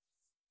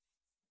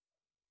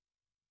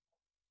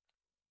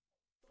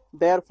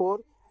 Therefore,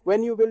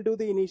 when you will do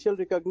the initial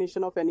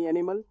recognition of any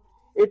animal,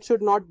 it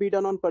should not be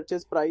done on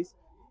purchase price.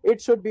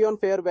 It should be on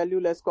fair value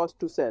less cost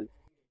to sell.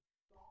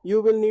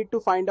 You will need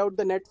to find out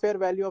the net fair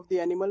value of the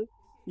animal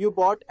you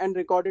bought and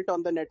record it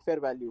on the net fair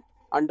value.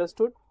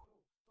 Understood?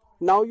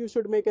 Now you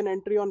should make an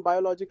entry on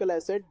biological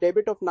asset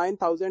debit of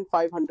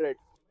 9,500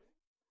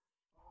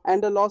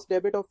 and a loss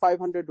debit of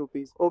 500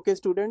 rupees. Okay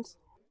students?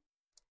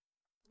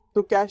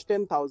 To cash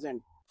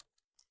 10,000.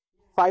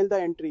 File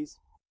the entries.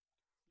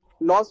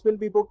 Loss will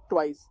be booked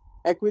twice.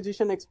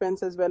 Acquisition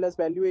expense as well as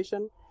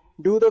valuation.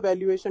 Do the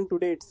valuation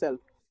today itself.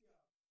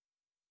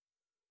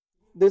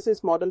 This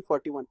is model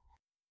 41.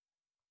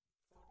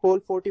 Whole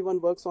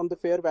 41 works on the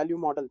fair value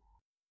model.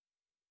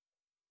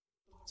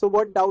 So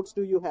what doubts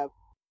do you have?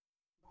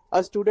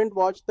 A student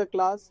watched the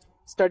class,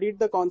 studied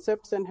the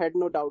concepts and had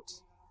no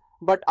doubts.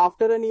 But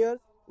after a year,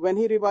 when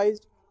he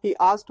revised, he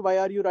asked why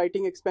are you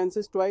writing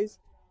expenses twice?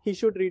 He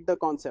should read the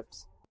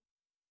concepts.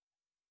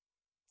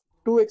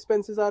 Two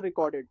expenses are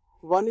recorded.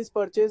 One is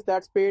purchase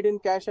that's paid in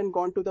cash and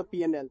gone to the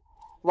P&L,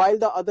 while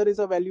the other is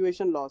a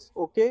valuation loss.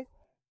 Okay?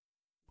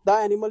 The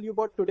animal you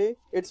bought today,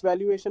 its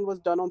valuation was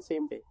done on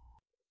same day.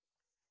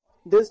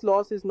 This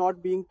loss is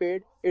not being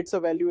paid, it's a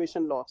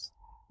valuation loss.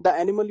 The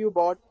animal you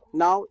bought,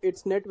 now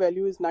its net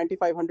value is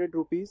 9,500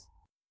 rupees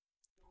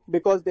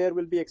because there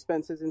will be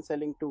expenses in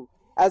selling too.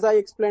 As I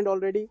explained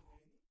already,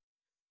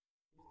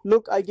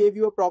 look, I gave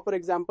you a proper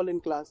example in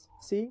class.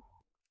 See?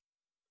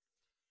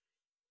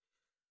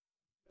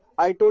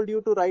 I told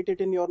you to write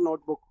it in your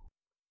notebook.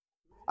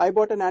 I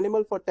bought an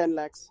animal for 10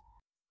 lakhs.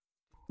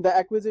 The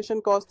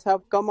acquisition costs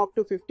have come up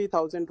to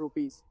 50,000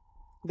 rupees.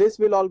 This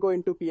will all go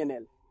into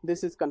P&L.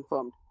 This is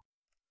confirmed.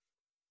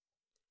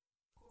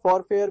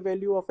 For fair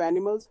value of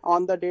animals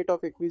on the date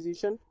of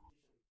acquisition,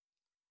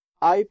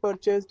 I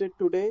purchased it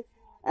today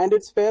and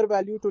its fair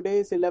value today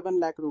is 11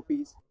 lakh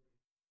rupees.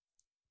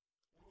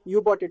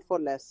 You bought it for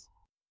less.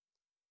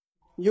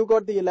 You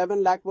got the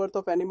 11 lakh worth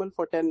of animal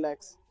for 10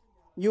 lakhs.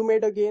 You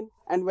made a gain,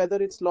 and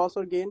whether it's loss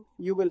or gain,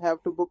 you will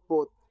have to book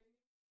both.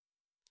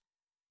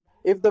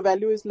 If the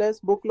value is less,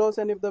 book loss,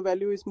 and if the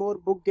value is more,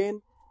 book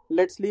gain.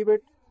 Let's leave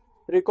it.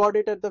 Record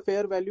it at the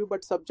fair value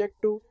but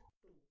subject to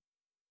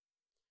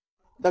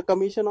the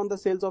commission on the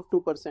sales of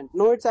 2%.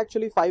 No, it's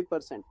actually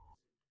 5%.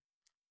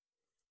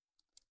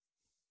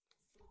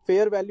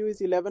 Fair value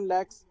is 11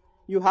 lakhs.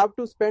 You have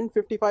to spend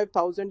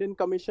 55,000 in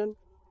commission.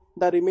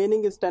 The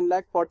remaining is 10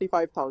 lakh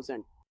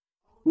 45,000.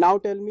 Now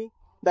tell me,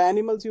 the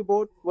animals you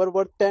bought were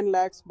worth 10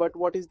 lakhs, but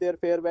what is their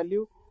fair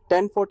value?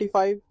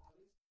 1045.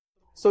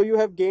 So you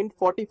have gained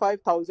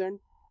 45,000.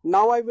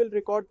 Now I will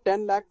record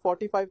 10 lakh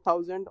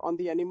 45,000 on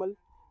the animal,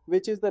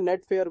 which is the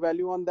net fair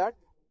value on that.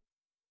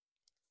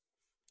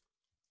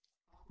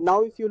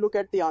 Now if you look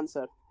at the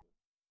answer.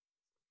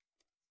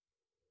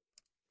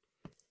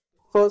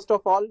 First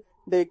of all,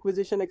 the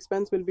acquisition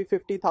expense will be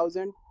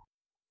 50,000.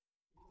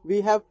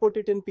 We have put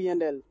it in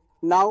P&L.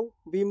 Now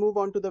we move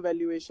on to the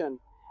valuation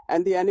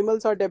and the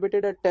animals are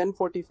debited at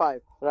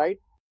 1045, right?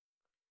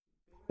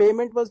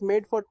 Payment was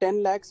made for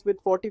 10 lakhs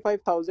with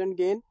 45,000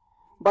 gain,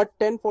 but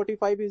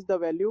 1045 is the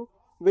value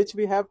which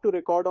we have to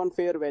record on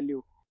fair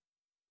value.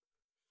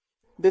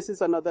 This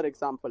is another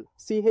example.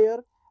 See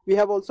here, we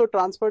have also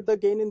transferred the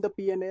gain in the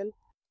P&L.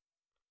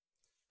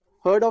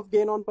 Heard of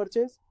gain on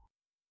purchase?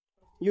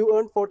 You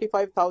earned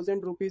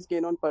 45,000 rupees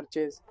gain on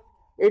purchase.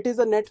 It is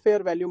a net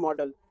fair value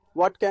model.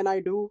 What can I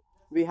do?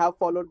 We have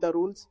followed the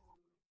rules.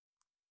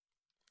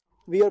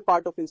 We are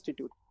part of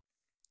institute.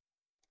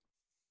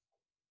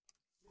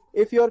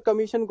 If your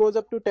commission goes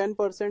up to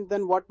 10%,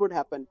 then what would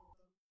happen?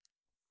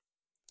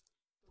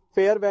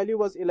 Fair value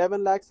was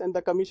 11 lakhs and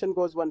the commission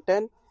goes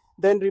 110,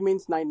 then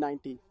remains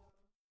 990.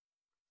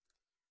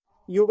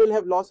 You will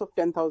have loss of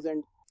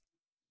 10,000.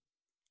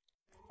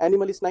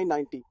 Animal is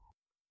 990.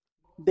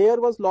 There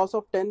was loss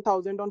of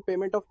 10,000 on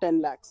payment of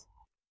 10 lakhs.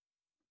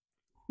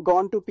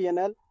 Gone to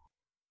P&L.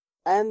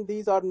 And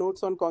these are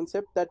notes on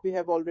concept that we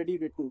have already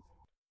written.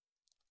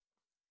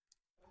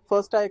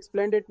 First I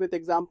explained it with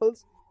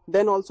examples,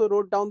 then also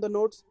wrote down the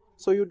notes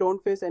so you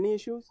don't face any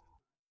issues.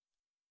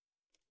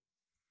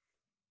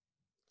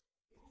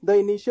 The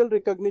initial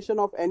recognition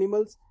of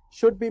animals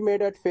should be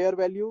made at fair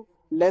value,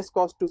 less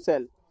cost to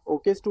sell.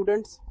 Okay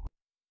students?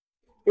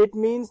 It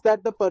means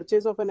that the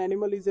purchase of an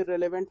animal is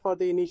irrelevant for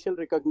the initial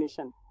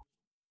recognition.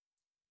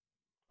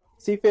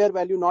 See fair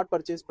value, not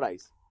purchase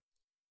price.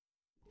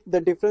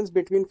 The difference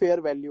between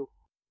fair value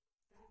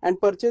and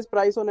purchase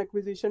price on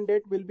acquisition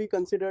date will be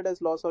considered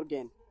as loss or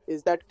gain.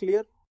 Is that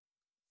clear?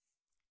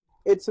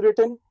 It's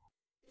written,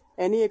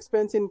 any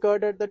expense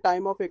incurred at the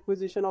time of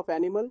acquisition of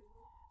animal,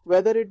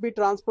 whether it be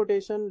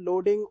transportation,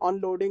 loading,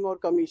 unloading or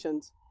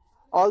commissions,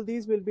 all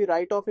these will be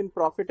write off in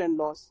profit and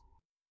loss.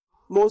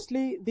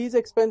 Mostly these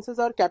expenses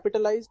are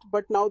capitalized,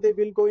 but now they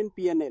will go in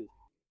P&L.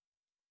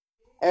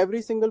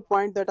 Every single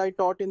point that I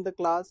taught in the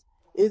class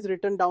is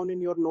written down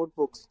in your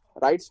notebooks.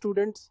 Right,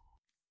 students?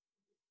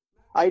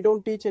 I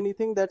don't teach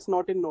anything that's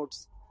not in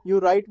notes. You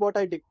write what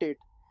I dictate.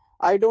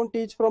 I don't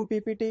teach from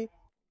PPT.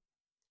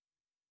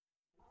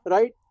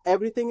 Right?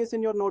 Everything is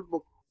in your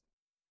notebook.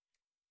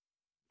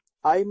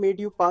 I made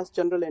you pass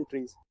journal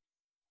entries.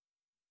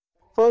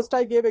 First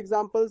I gave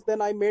examples,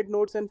 then I made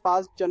notes and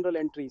passed journal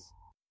entries.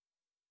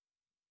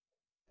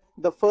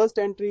 The first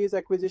entry is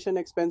acquisition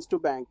expense to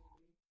bank.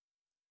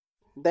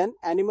 Then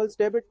animals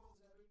debit,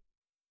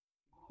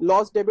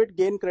 loss debit,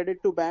 gain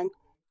credit to bank.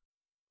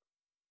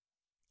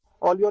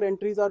 All your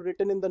entries are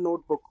written in the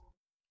notebook.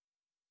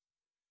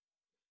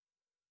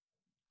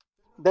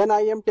 Then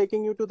I am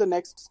taking you to the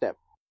next step.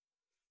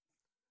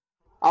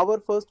 Our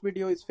first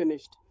video is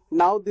finished.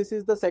 Now this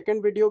is the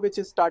second video which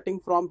is starting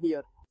from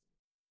here.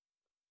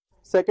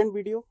 Second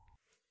video,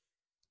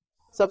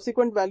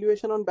 subsequent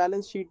valuation on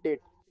balance sheet date.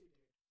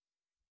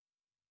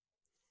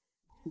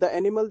 The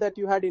animal that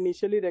you had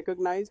initially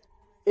recognized,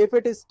 if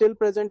it is still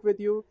present with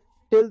you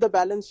till the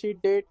balance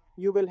sheet date,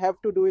 you will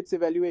have to do its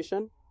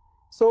evaluation.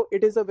 So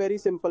it is a very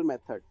simple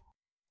method.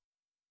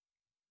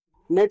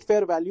 Net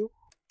fair value,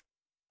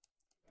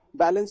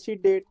 balance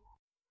sheet date,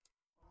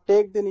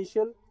 take the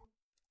initial,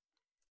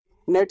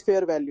 net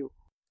fair value.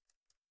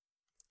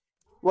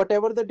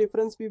 Whatever the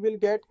difference we will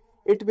get,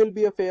 it will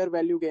be a fair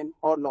value gain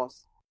or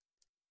loss.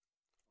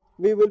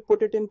 We will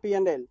put it in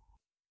P&L.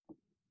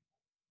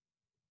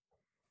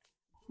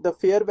 The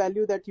fair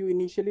value that you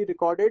initially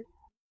recorded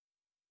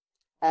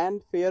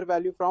and fair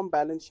value from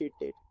balance sheet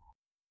date.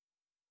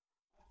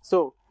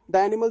 So the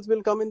animals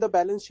will come in the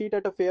balance sheet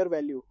at a fair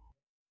value.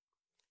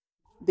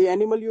 The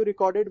animal you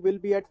recorded will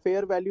be at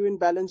fair value in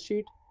balance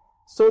sheet.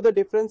 So the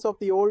difference of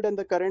the old and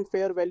the current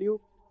fair value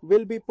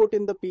will be put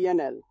in the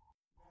P&L.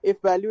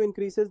 If value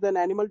increases, then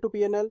animal to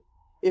P&L.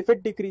 If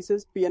it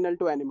decreases, P&L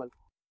to animal.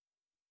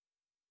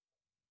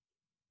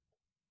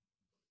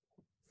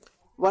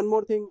 One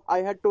more thing, I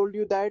had told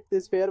you that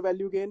this fair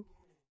value gain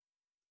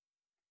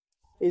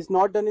is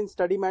not done in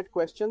study mat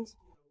questions.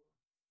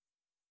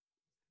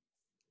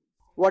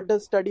 What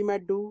does study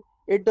mat do?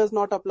 It does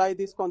not apply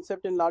this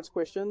concept in large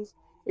questions.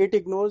 It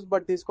ignores,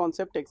 but this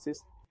concept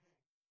exists.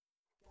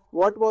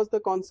 What was the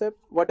concept?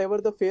 Whatever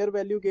the fair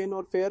value gain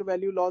or fair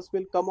value loss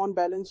will come on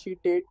balance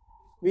sheet date,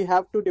 we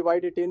have to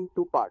divide it in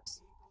two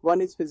parts.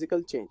 One is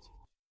physical change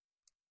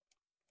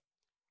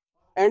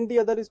and the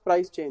other is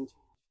price change.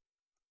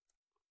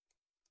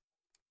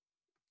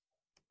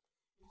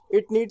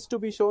 It needs to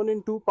be shown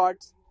in two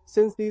parts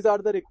since these are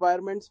the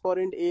requirements for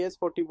Ind AS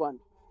 41.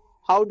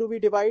 How do we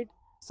divide?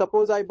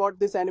 Suppose I bought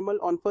this animal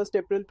on 1st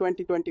April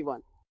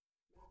 2021.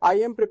 I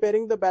am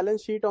preparing the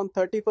balance sheet on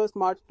 31st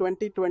March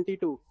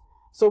 2022.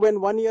 So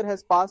when 1 year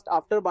has passed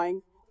after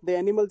buying, the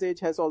animal's age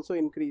has also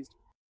increased.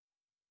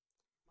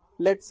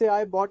 Let's say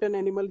I bought an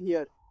animal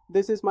here.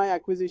 This is my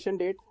acquisition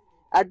date.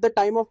 At the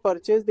time of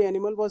purchase, the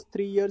animal was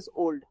 3 years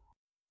old.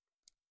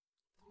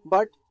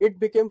 But it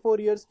became 4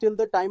 years till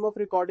the time of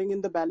recording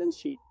in the balance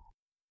sheet.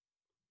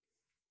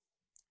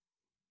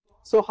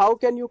 So how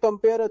can you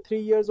compare a 3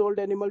 years old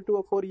animal to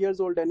a 4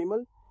 years old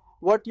animal?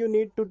 What you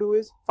need to do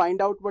is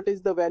find out what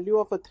is the value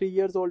of a 3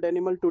 years old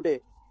animal today.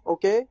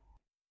 Okay?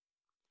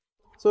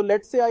 So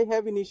let's say I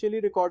have initially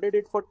recorded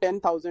it for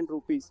 10,000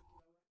 rupees.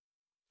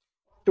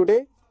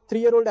 Today,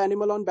 3-year-old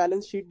animal on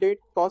balance sheet date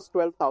costs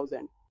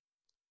 12,000.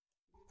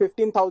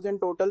 15,000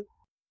 total.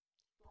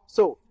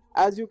 So,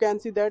 as you can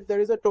see that there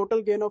is a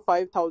total gain of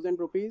 5,000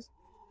 rupees.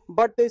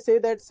 But they say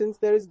that since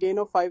there is gain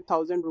of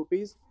 5,000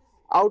 rupees,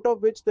 out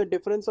of which the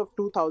difference of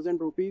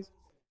 2,000 rupees,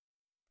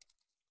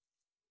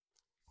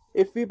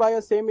 if we buy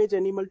a same age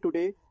animal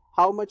today,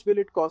 how much will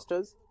it cost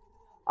us?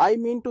 I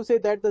mean to say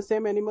that the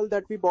same animal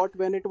that we bought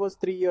when it was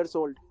 3 years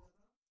old.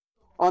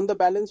 On the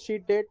balance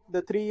sheet date,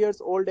 the 3 years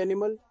old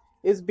animal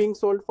is being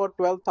sold for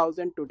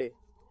 12,000 today.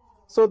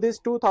 So this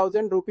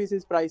 2,000 rupees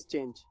is price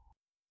change.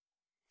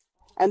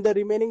 And the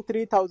remaining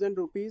 3,000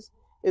 rupees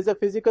is a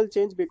physical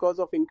change because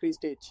of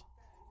increased age.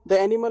 The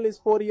animal is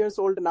 4 years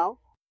old now.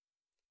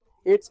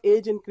 Its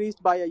age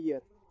increased by a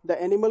year.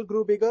 The animal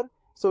grew bigger,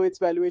 so its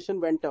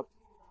valuation went up.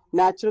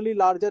 Naturally,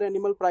 larger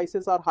animal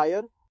prices are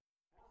higher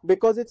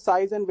because its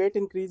size and weight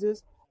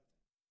increases.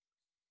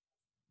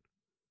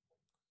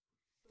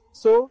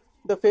 So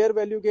the fair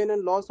value gain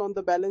and loss on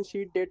the balance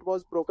sheet date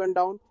was broken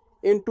down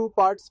in two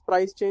parts,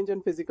 price change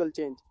and physical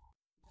change.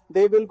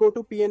 They will go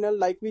to P&L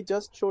like we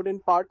just showed in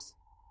parts.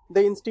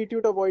 The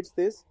institute avoids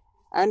this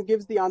and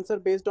gives the answer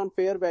based on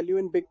fair value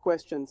in big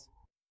questions.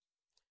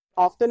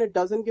 Often it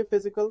doesn't give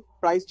physical,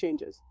 price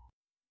changes.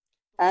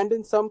 And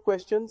in some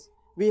questions,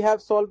 we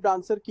have solved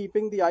answer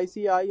keeping the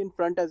ICI in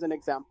front as an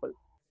example.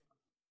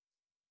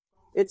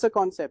 It's a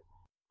concept.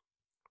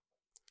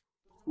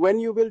 When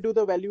you will do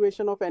the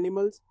valuation of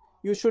animals,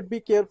 you should be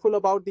careful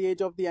about the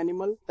age of the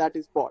animal that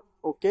is bought.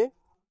 Okay?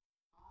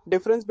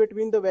 Difference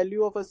between the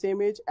value of a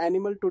same age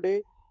animal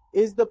today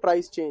is the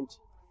price change.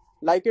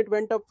 Like it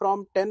went up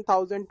from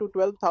 10,000 to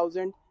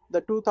 12,000,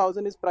 the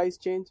 2,000 is price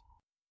change.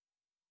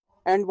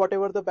 and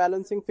whatever the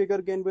balancing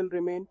figure gain will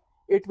remain,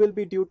 it will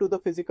be due to the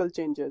physical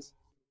changes.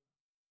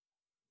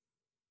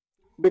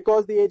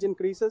 Because the age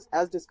increases,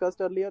 as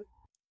discussed earlier,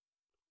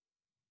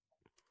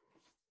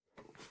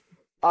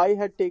 I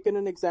had taken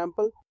an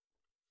example.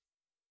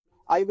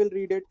 I will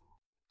read it.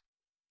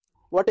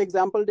 What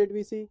example did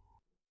we see?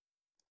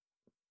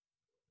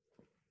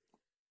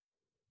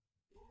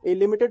 A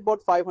limited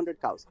bought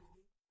 500 cows.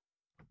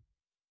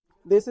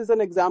 This is an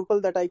example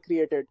that I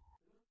created.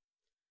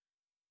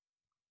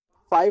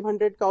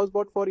 500 cows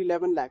bought for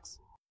 11 lakhs.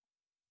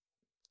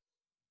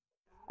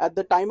 At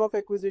the time of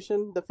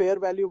acquisition, the fair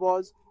value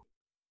was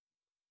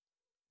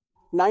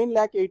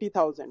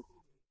 9,80,000.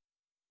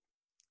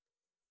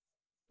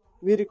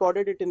 We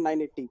recorded it in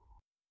 980.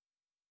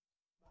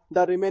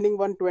 The remaining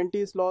 120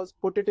 is loss,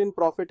 put it in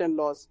profit and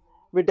loss.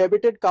 We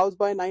debited cows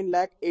by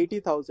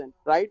 9,80,000,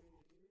 right?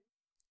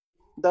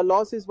 The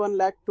loss is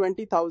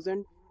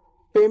 1,20,000.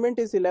 Payment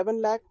is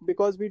 11 lakh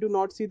because we do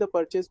not see the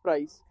purchase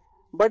price,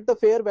 but the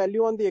fair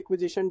value on the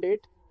acquisition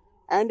date,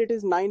 and it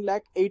is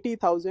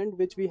 9,80,000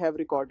 which we have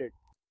recorded.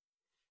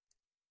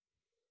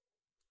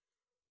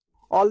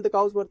 All the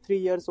cows were 3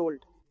 years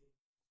old.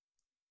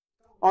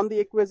 On the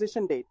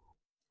acquisition date,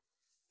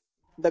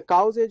 the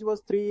cow's age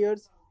was 3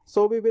 years,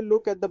 so we will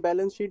look at the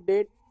balance sheet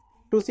date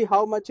to see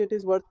how much it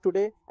is worth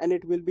today, and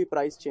it will be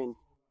price change.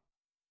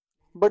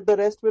 But the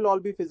rest will all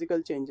be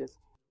physical changes.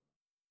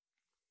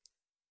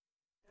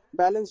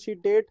 Balance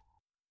sheet date,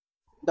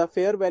 the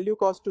fair value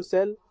cost to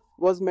sell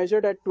was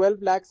measured at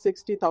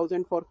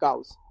 12,60,000 for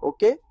cows.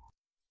 Okay,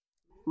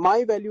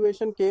 my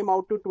valuation came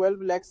out to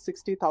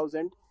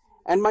 12,60,000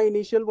 and my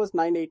initial was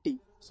 980,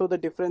 so the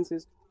difference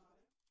is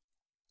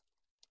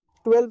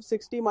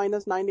 1260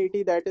 minus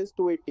 980, that is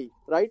 280,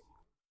 right?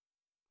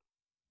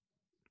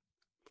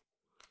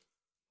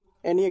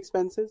 Any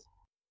expenses?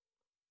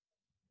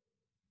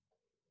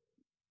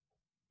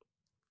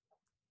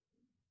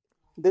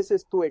 This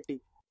is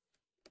 280.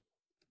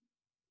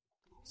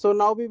 So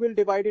now we will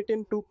divide it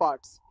in two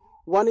parts.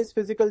 One is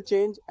physical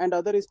change and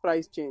other is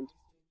price change.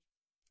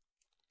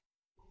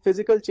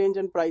 Physical change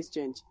and price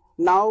change.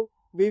 Now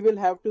we will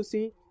have to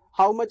see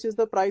how much is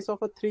the price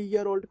of a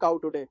 3-year-old cow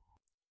today.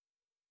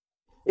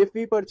 If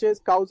we purchase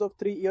cows of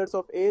 3 years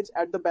of age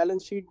at the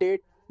balance sheet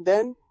date,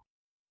 then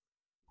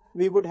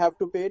we would have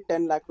to pay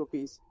 10 lakh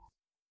rupees.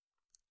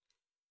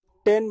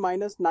 10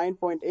 minus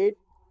 9.8,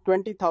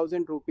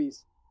 20,000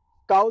 rupees.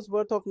 Cows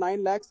worth of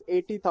 9 lakhs,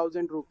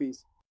 80,000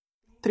 rupees.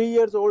 3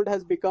 years old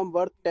has become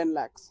worth 10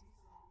 lakhs.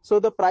 So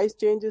the price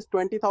change is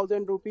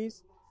 20,000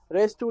 rupees.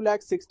 Rest 2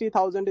 lakhs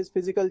 60,000 is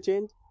physical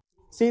change.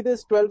 See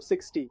this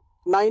 1260,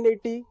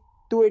 980,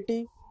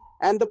 280,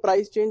 and the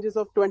price change is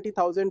of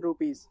 20,000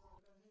 rupees.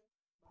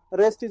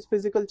 Rest is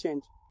physical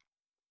change.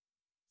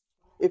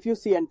 If you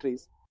see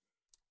entries,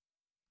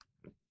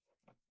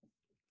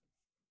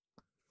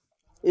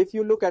 if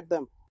you look at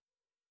them,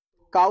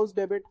 cows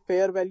debit,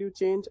 fair value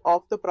change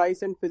of the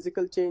price and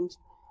physical change,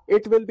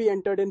 it will be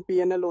entered in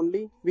P&L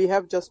only. We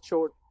have just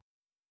showed.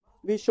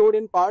 We showed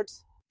in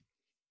parts.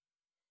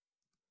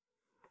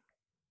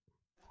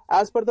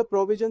 As per the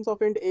provisions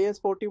of Ind AS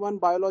 41,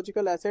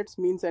 biological assets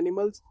means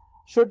animals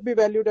should be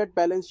valued at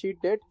balance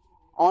sheet date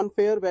on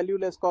fair value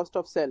less cost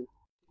of sell.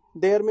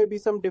 There may be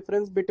some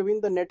difference between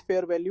the net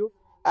fair value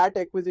at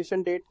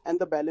acquisition date and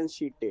the balance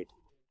sheet date.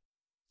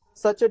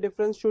 Such a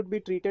difference should be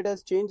treated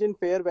as change in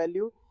fair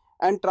value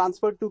and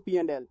transferred to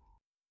P&L.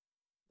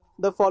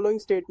 The following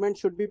statement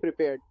should be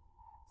prepared.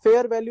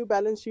 Fair value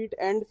balance sheet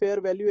and fair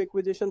value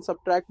acquisition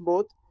subtract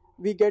both,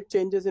 we get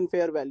changes in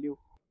fair value.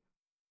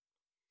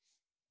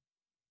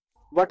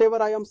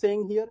 Whatever I am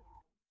saying here,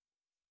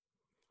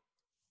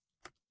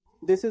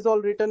 this is all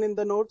written in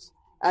the notes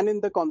and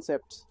in the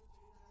concepts.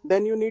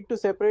 Then you need to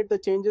separate the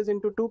changes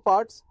into two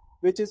parts,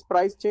 which is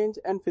price change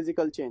and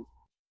physical change.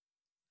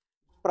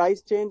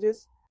 Price change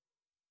is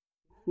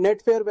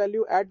net fair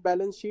value at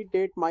balance sheet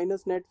date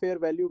minus net fair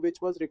value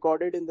which was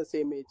recorded in the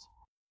same age.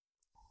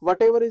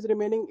 Whatever is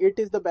remaining, it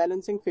is the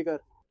balancing figure.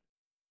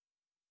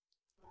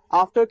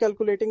 After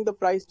calculating the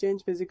price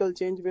change, physical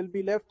change will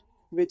be left,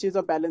 which is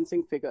a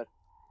balancing figure.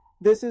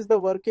 This is the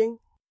working.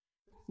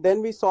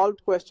 Then we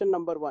solved question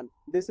number 1.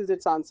 This is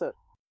its answer.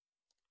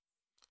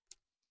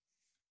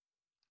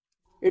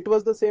 It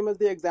was the same as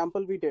the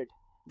example we did.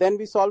 Then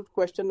we solved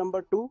question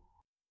number 2.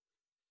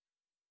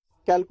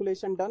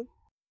 Calculation done.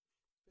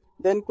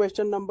 Then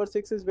question number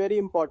 6 is very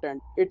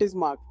important. It is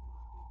marked.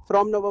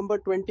 From November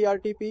 20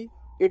 RTP,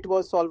 it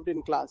was solved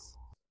in class.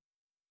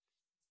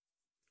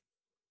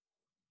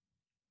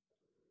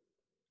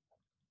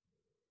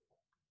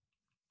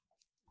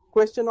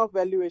 Question of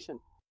valuation.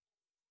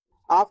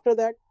 After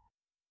that,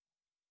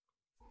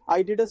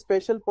 I did a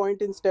special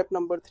point in step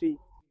number 3.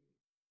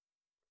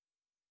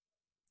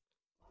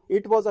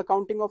 It was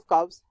accounting of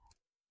cows.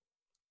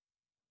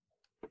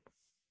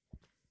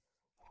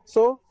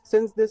 So,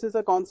 since this is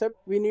a concept,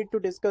 we need to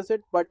discuss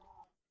it, but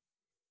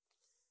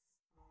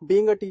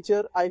being a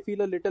teacher, I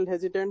feel a little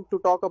hesitant to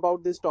talk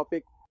about this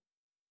topic.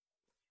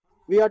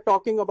 We are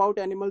talking about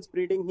animals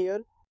breeding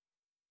here.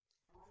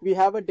 We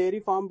have a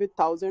dairy farm with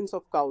thousands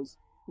of cows.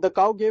 The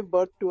cow gave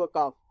birth to a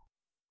calf.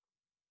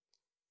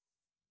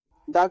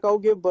 The cow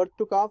gave birth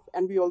to calf,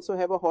 and we also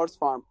have a horse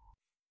farm.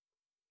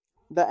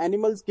 The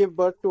animals give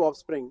birth to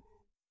offspring.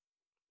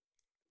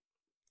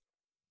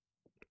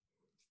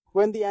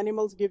 When the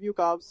animals give you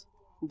calves,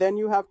 then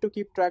you have to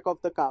keep track of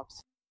the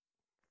calves.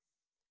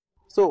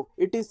 So,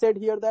 it is said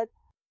here that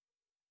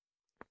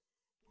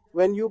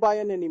when you buy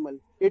an animal,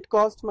 it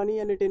costs money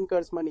and it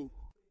incurs money.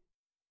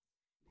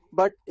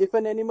 But if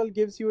an animal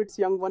gives you its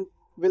young one,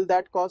 will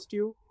that cost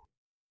you?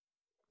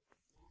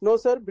 No,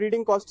 sir,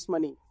 breeding costs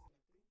money.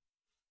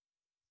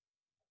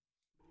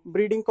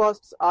 Breeding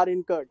costs are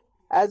incurred.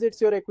 As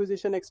it's your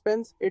acquisition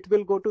expense, it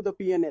will go to the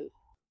P&L.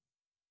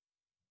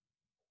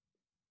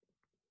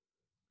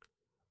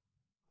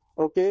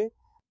 Okay?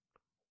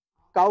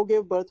 Cow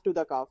gave birth to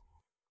the calf.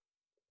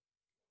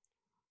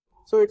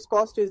 So its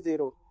cost is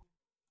zero.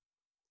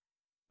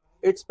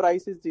 Its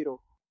price is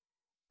zero.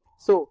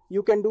 So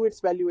you can do its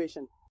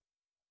valuation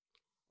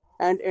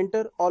and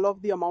enter all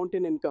of the amount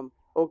in income.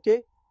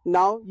 Okay?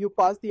 Now you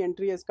pass the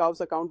entry as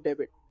cow's account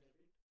debit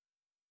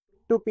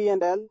to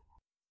P&L.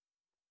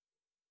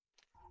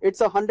 It's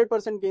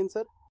 100% gain,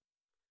 sir.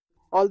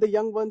 All the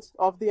young ones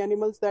of the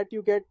animals that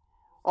you get,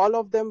 all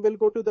of them will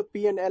go to the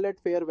P&L at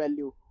fair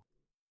value.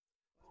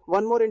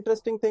 One more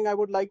interesting thing I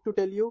would like to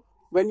tell you,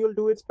 when you'll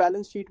do its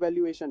balance sheet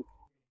valuation.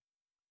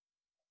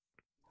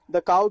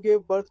 The cow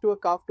gave birth to a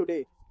calf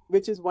today,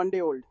 which is 1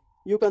 day old.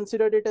 You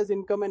considered it as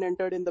income and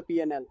entered in the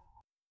P&L.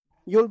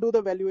 You'll do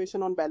the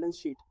valuation on balance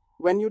sheet.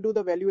 When you do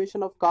the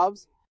valuation of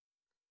calves,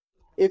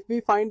 if we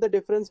find the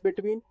difference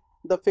between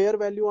the fair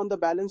value on the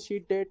balance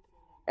sheet date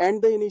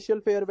and the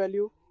initial fair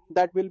value,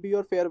 that will be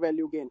your fair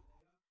value gain.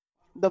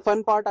 The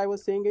fun part I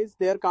was saying is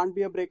there can't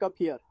be a breakup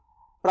here.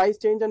 Price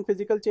change and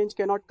physical change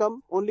cannot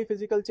come, only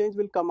physical change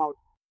will come out.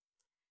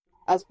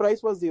 As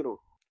price was zero.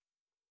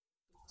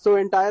 So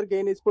entire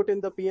gain is put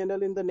in the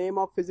P&L in the name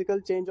of physical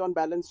change on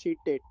balance sheet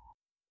date.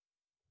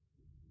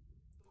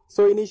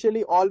 So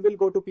initially all will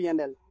go to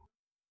P&L.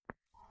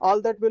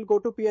 All that will go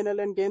to P&L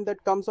and gain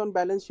that comes on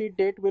balance sheet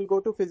date will go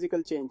to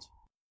physical change.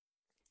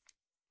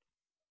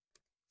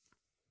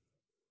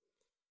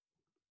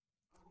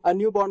 A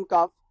newborn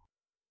calf.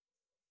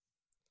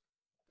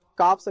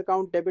 Calf's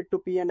account debit to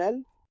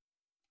P&L.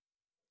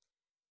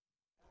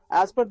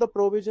 As per the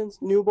provisions,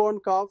 newborn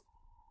calf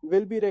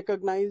will be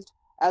recognized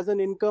as an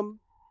income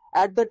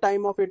at the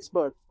time of its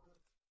birth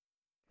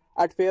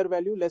at fair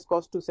value less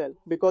cost to sell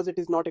because it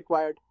is not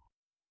acquired.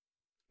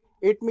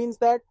 It means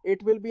that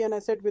it will be an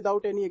asset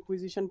without any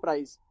acquisition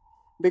price.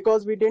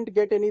 Because we didn't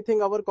get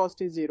anything, our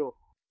cost is zero.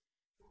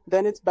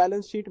 Then its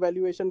balance sheet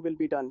valuation will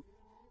be done.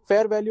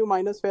 Fair value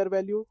minus fair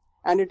value,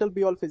 and it'll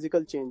be all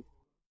physical change.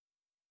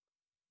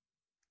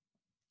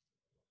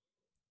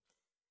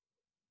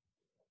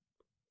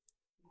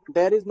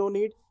 There is no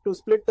need to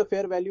split the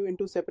fair value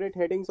into separate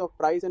headings of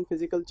price and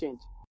physical change.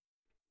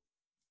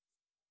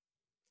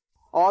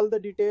 All the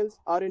details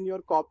are in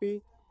your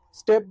copy,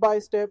 step by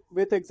step,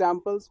 with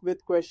examples,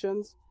 with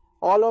questions.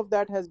 All of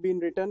that has been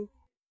written.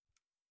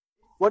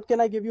 What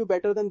can I give you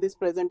better than this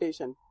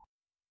presentation?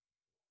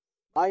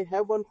 I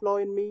have one flaw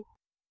in me.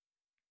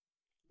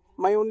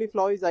 My only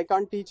flaw is I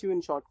can't teach you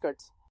in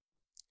shortcuts,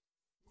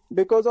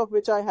 because of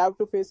which I have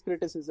to face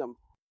criticism.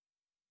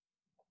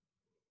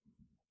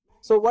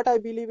 So what I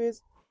believe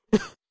is,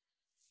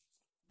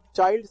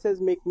 child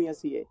says make me a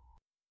CA.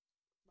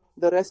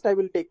 The rest I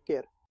will take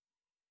care.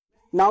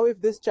 Now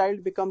if this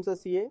child becomes a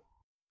CA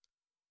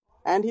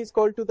and he's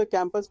called to the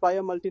campus by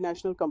a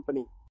multinational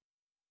company,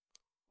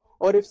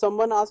 or if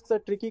someone asks a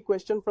tricky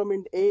question from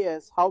Int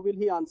AS, how will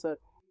he answer?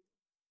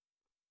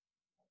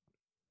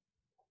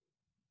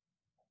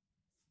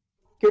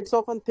 Kids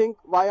often think,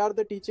 why are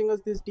they teaching us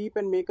this deep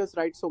and make us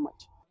write so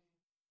much?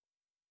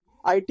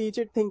 I teach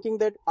it thinking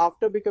that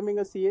after becoming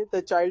a CA,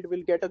 the child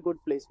will get a good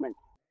placement.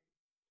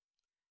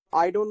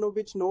 I don't know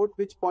which note,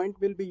 which point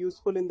will be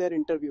useful in their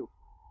interview.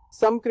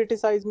 Some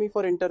criticize me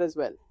for Inter as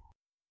well.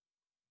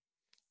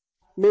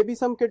 Maybe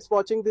some kids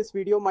watching this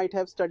video might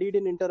have studied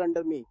in Inter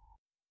under me.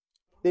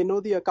 They know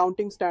the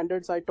accounting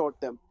standards I taught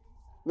them.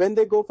 When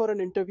they go for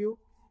an interview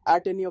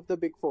at any of the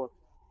big four,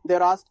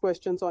 they're asked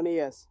questions on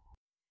AS.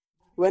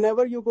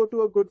 Whenever you go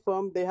to a good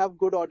firm, they have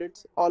good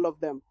audits, all of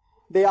them.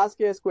 They ask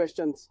AS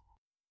questions.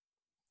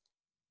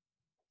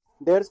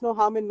 There's no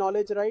harm in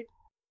knowledge, right?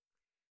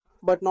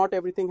 But not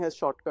everything has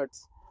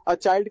shortcuts. A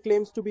child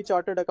claims to be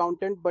chartered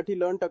accountant, but he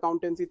learnt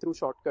accountancy through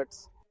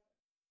shortcuts.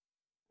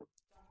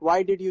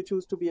 Why did you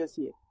choose to be a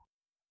CA?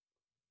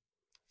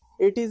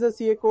 It is a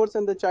CA course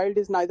and the child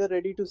is neither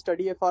ready to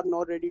study FR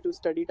nor ready to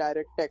study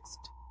direct text.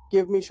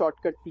 Give me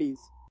shortcut, please.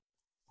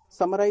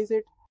 Summarize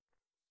it.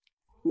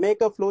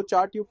 Make a flow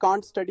chart. You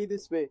can't study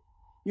this way.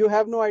 You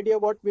have no idea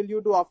what will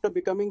you do after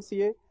becoming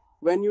CA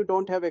when you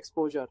don't have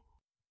exposure.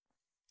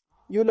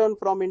 You learn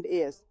from Int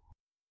AS.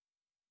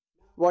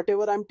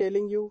 Whatever I'm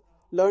telling you,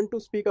 learn to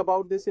speak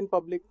about this in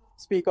public.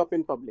 Speak up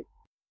in public.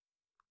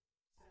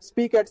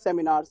 Speak at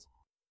seminars.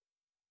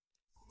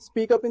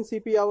 Speak up in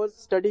CP hours,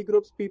 study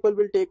groups, people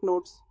will take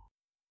notes.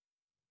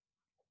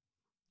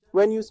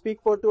 When you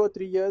speak for 2 or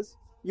 3 years,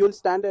 you'll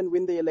stand and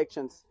win the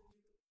elections.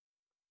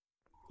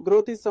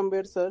 Growth is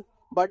somewhere, sir,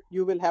 but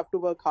you will have to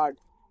work hard.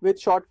 With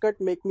shortcut,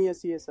 make me a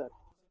CA, sir.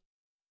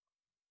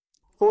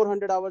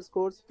 400 hours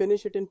course,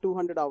 finish it in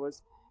 200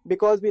 hours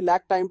because we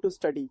lack time to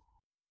study.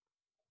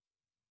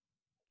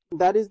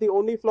 That is the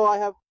only flaw I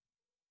have.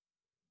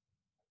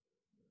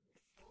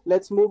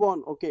 Let's move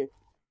on, okay?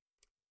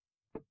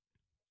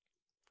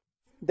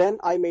 Then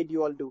I made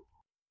you all do.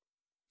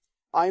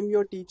 I'm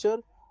your teacher.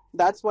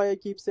 That's why I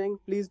keep saying,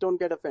 please don't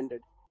get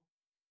offended.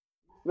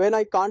 When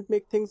I can't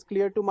make things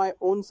clear to my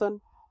own son,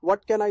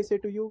 what can I say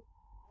to you?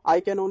 I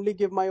can only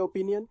give my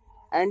opinion,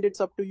 and it's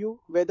up to you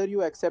whether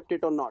you accept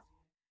it or not.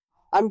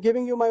 I'm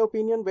giving you my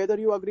opinion, whether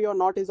you agree or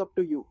not is up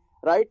to you,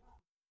 right?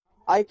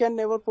 I can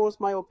never force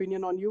my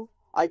opinion on you.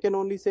 I can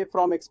only say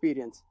from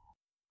experience.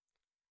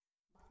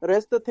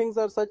 Rest the things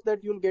are such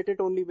that you'll get it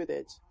only with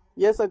age.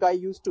 Yes, a guy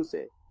used to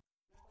say.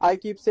 I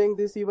keep saying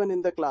this even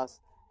in the class.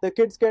 The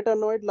kids get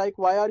annoyed like,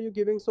 why are you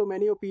giving so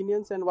many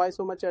opinions and why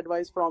so much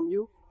advice from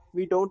you?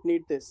 We don't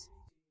need this.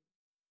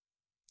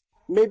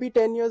 Maybe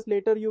 10 years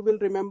later you will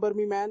remember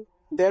me, man.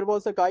 There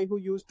was a guy who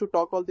used to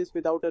talk all this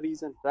without a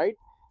reason, right?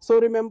 So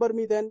remember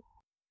me then.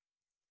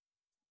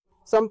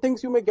 Some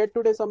things you may get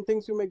today, some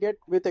things you may get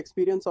with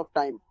experience of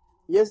time.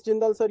 Yes,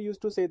 Jindal sir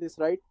used to say this,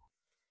 right?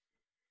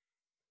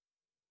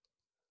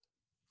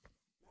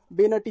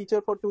 Been a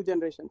teacher for 2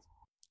 generations.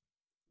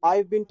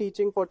 I've been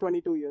teaching for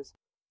 22 years.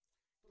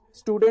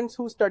 Students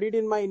who studied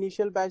in my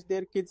initial batch,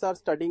 their kids are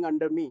studying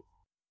under me.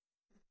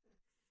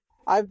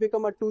 I've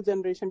become a 2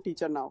 generation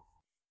teacher now.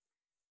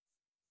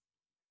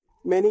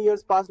 Many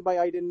years passed by,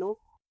 I didn't know.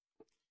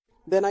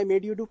 Then I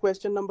made you do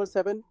question number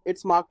 7.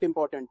 It's marked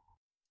important.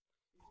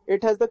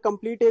 It has the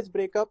complete age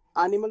breakup,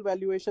 animal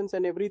valuations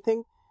and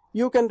everything.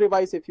 You can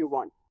revise if you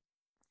want.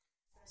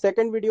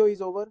 Second video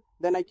is over.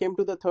 Then I came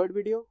to the third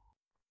video.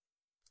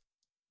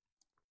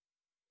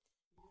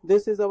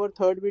 This is our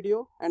third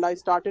video and I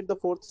started the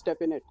fourth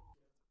step in it.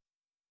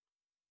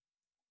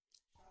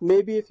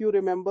 Maybe if you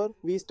remember,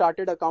 we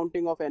started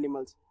accounting of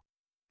animals.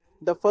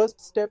 The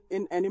first step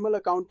in animal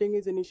accounting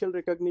is initial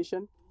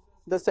recognition.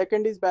 The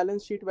second is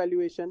balance sheet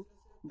valuation.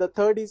 The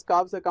third is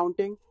calves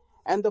accounting.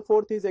 And the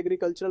fourth is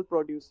agricultural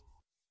produce.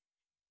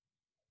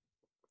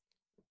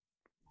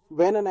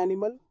 When an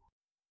animal,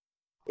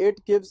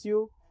 it gives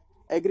you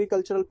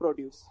agricultural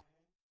produce.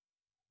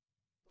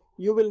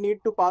 You will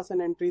need to pass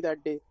an entry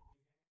that day.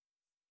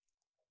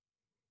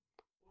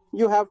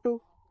 You have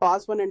to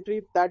pass one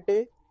entry that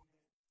day.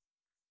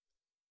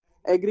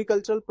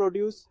 Agricultural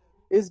produce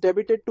is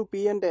debited to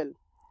P&L.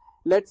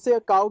 Let's say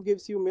a cow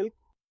gives you milk.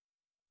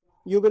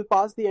 You will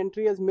pass the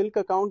entry as milk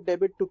account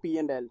debit to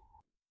P&L.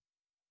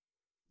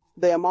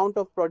 The amount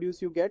of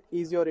produce you get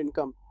is your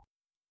income.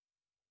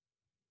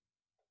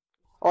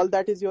 All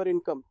that is your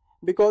income.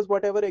 Because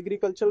whatever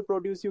agricultural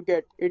produce you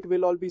get, it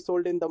will all be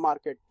sold in the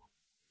market.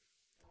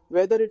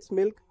 Whether it's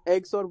milk,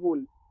 eggs or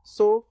wool.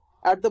 So,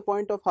 at the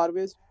point of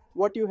harvest,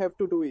 what you have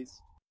to do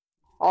is,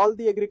 all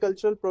the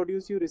agricultural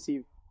produce you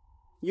receive,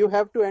 you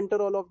have to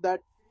enter all of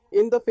that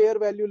in the fair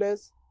value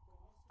less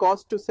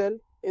cost to sell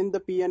in the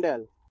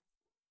P&L.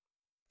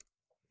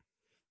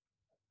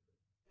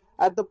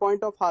 At the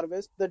point of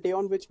harvest, the day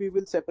on which we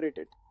will separate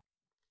it.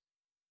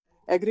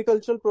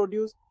 Agricultural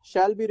produce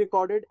shall be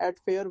recorded at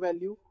fair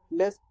value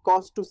less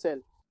cost to sell.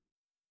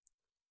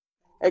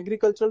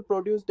 Agricultural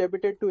produce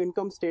debited to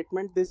income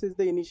statement. This is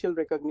the initial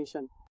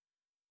recognition.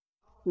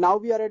 Now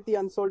we are at the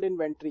unsold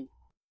inventory.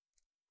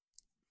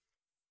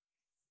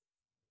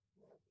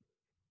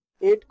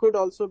 It could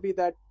also be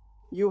that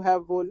you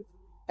have wool,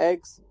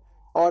 eggs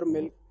or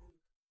milk.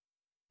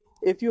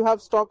 If you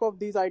have stock of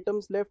these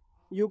items left,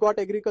 you got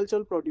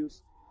agricultural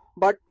produce,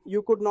 but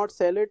you could not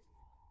sell it.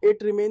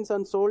 It remains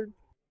unsold.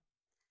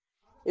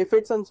 If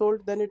it's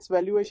unsold, then its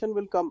valuation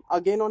will come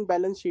again on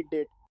balance sheet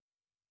date.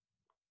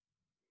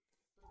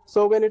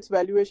 So when its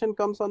valuation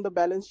comes on the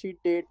balance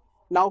sheet date,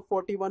 now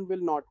 41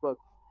 will not work.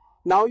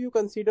 Now you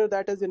consider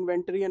that as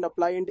inventory and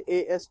apply Ind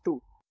AS2.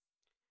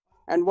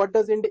 And what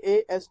does Ind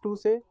AS2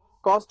 say?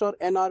 Cost or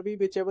NRV,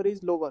 whichever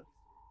is lower.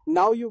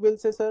 Now you will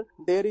say, sir,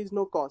 there is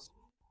no cost.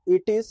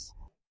 It is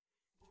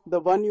the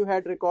one you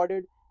had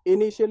recorded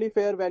initially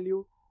fair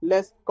value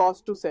less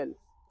cost to sell.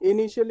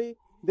 Initially,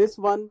 this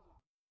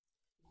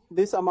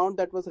amount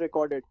that was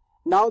recorded.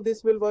 Now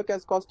this will work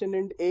as cost in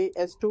Ind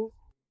AS2.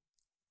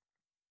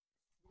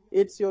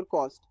 It's your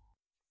cost.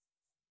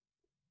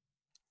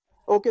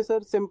 Okay,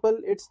 sir, simple.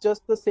 It's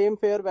just the same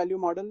fair value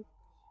model.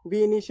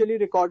 We initially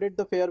recorded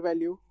the fair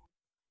value.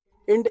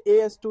 Ind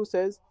AS2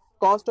 says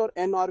cost or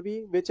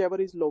NRV,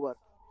 whichever is lower.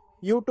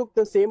 You took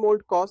the same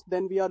old cost,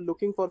 then we are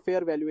looking for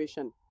fair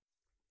valuation.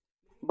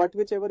 But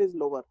whichever is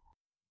lower.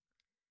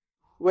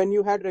 When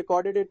you had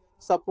recorded it,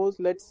 suppose,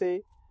 let's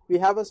say, we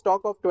have a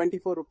stock of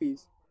 24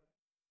 rupees.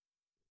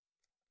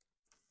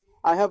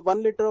 I have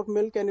 1 liter of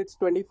milk and it's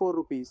 24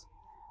 rupees.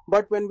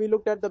 But when we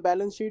looked at the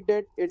balance sheet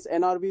date, its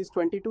NRV is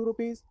 22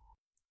 rupees.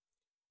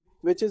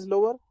 Which is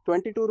lower?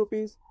 22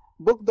 rupees.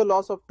 Book the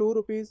loss of 2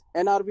 rupees.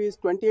 NRV is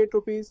 28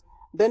 rupees.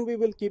 Then we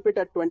will keep it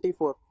at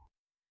 24.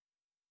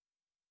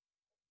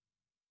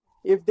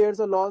 If there's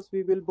a loss,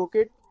 we will book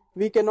it.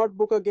 We cannot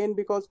book again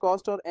because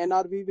cost or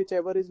NRV,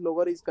 whichever is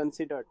lower, is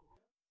considered.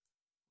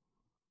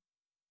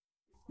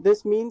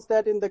 This means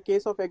that in the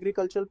case of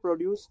agricultural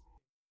produce,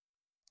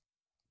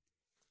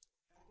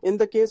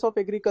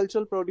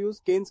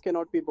 gains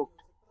cannot be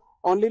booked.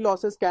 Only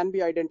losses can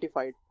be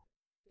identified.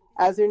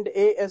 As in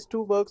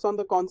AS2 works on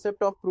the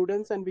concept of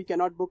prudence and we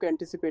cannot book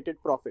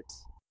anticipated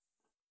profits.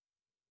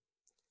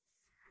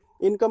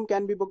 Income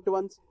can be booked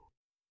once,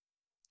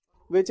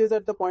 which is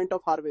at the point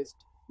of harvest.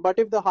 But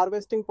if the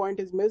harvesting point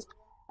is missed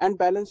and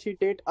balance sheet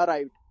date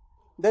arrived,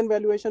 then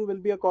valuation will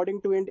be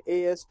according to Ind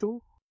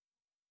AS2.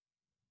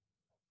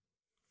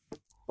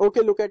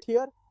 Okay, look at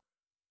here.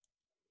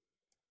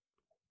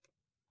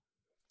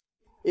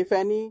 If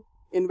any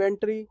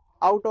inventory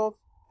out of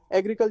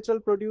agricultural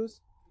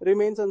produce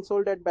remains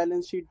unsold at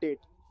balance sheet date,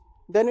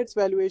 then its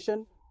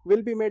valuation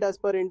will be made as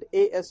per Ind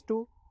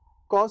AS2,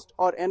 cost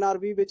or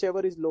NRV,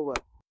 whichever is lower.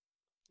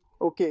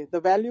 Okay, the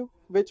value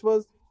which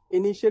was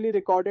initially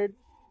recorded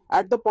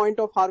at the point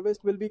of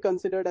harvest will be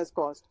considered as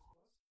cost.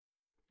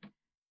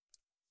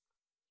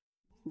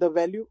 The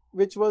value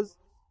which was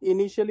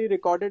initially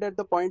recorded at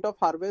the point of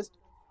harvest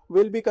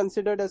will be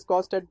considered as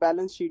cost at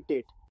balance sheet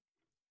date.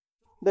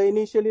 The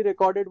initially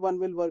recorded one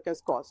will work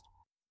as cost.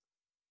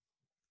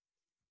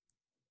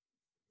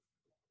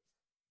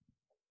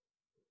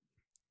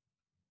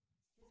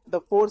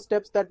 The 4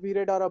 steps that we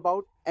read are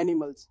about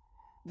animals.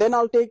 Then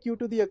I'll take you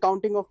to the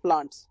accounting of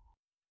plants.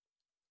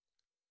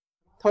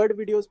 Third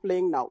video is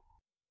playing now.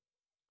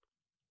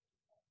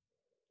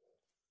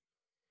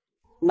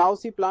 Now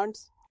see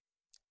plants.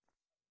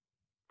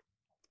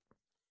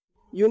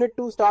 Unit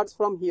 2 starts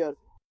from here.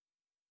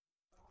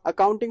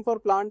 Accounting for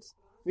plants,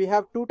 we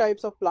have 2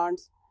 types of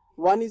plants.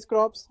 One is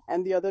crops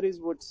and the other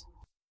is woods.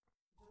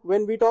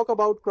 When we talk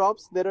about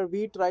crops, there are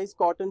wheat, rice,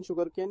 cotton,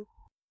 sugarcane.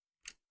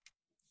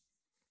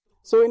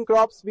 So in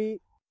crops, we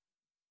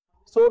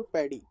sow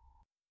paddy.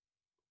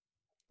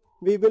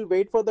 We will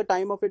wait for the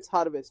time of its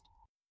harvest.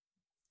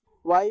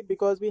 Why?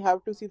 Because we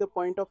have to see the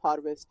point of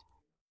harvest.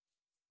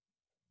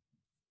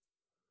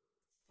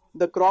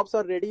 The crops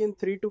are ready in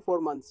 3 to 4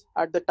 months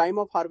at the time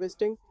of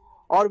harvesting,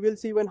 or we'll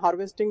see when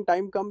harvesting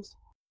time comes.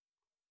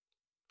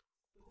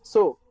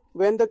 So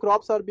when the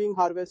crops are being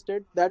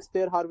harvested, that's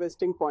their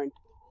harvesting point.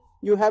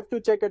 You have to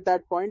check at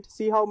that point,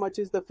 see how much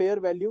is the fair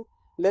value,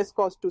 less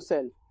cost to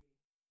sell.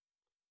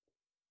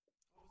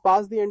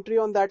 Pass the entry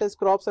on that as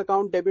crops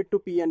account, debit to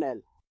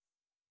P&L.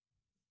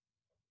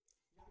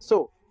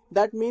 So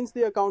that means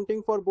the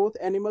accounting for both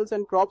animals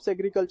and crops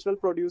agricultural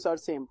produce are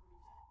same.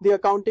 The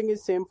accounting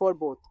is same for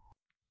both.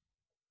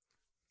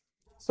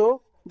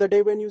 So the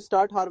day when you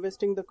start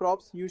harvesting the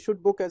crops, you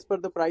should book as per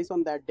the price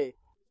on that day.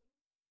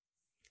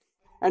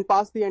 And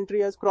pass the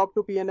entry as crop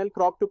to P&L,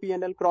 crop to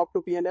P&L, crop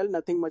to P&L,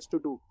 nothing much to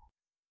do.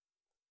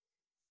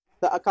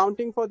 The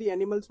accounting for the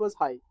animals was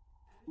high.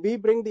 We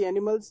bring the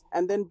animals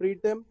and then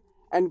breed them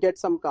and get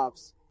some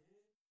calves.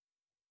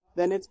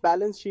 Then its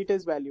balance sheet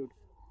is valued.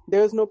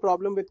 There is no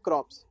problem with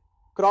crops.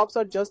 Crops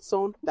are just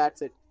sown,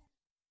 that's it.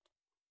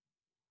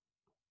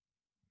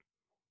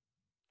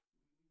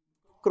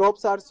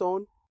 Crops are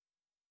sown.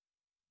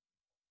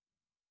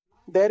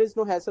 There is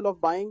no hassle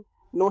of buying,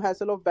 no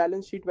hassle of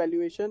balance sheet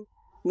valuation,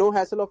 no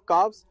hassle of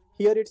calves.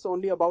 Here it's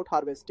only about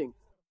harvesting.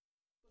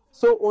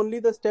 So only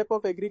the step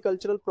of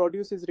agricultural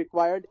produce is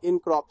required in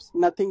crops,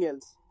 nothing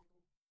else.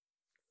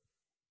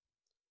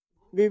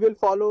 We will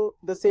follow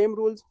the same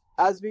rules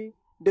as we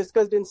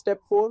discussed in step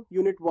 4,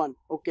 unit 1.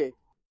 Okay.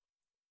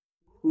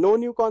 No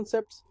new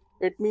concepts.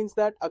 It means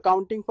that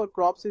accounting for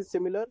crops is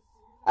similar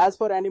as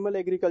for animal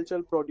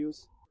agricultural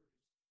produce,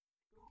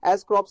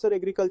 as crops are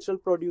agricultural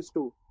produce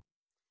too.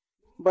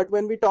 But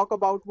when we talk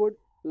about wood,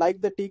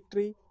 like the teak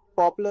tree,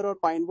 poplar or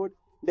pine wood,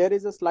 there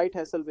is a slight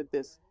hassle with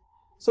this.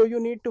 So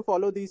you need to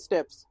follow these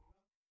steps.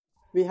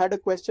 We had a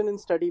question in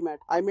study mat.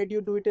 I made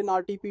you do it in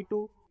RTP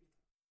too.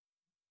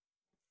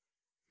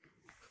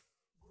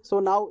 So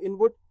now in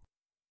wood,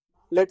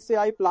 let's say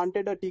I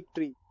planted a teak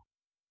tree.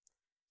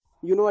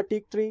 You know a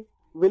teak tree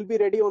will be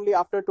ready only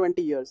after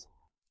 20 years.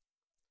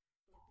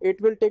 It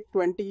will take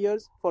 20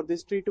 years for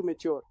this tree to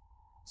mature.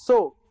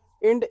 So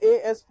Ind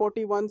AS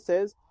 41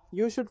 says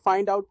you should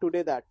find out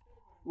today that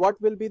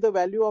what will be the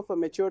value of a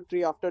mature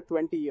tree after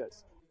 20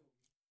 years.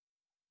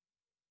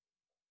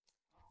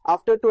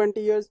 After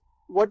 20 years,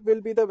 what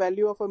will be the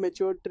value of a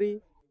mature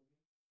tree?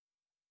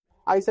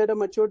 I said a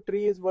mature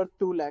tree is worth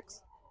 2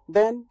 lakhs.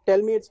 Then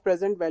tell me its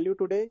present value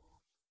today.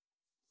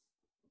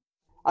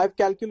 I've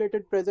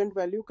calculated present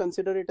value,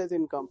 consider it as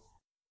income.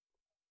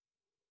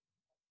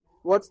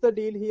 What's the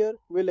deal here?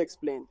 We'll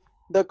explain.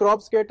 The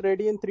crops get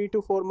ready in 3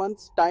 to 4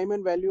 months. Time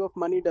and value of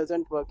money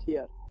doesn't work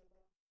here.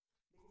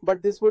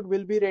 But this wood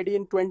will be ready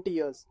in 20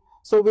 years.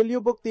 So will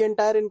you book the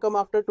entire income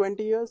after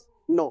 20 years?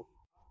 No.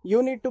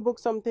 You need to book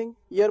something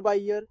year by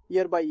year,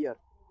 year by year.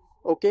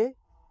 Okay?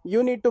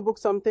 You need to book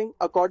something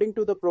according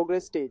to the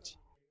progress stage.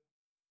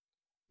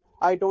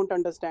 I don't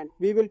understand.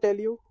 We will tell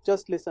you.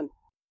 Just listen.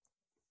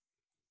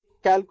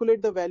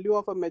 Calculate the value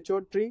of a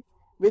matured tree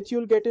which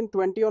you'll get in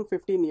 20 or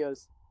 15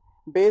 years.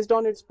 Based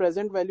on its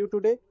present value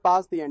today,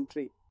 pass the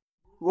entry.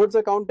 Woods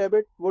account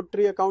debit, wood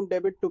tree account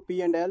debit to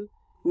P&L.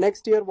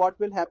 Next year, what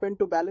will happen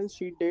to balance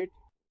sheet date?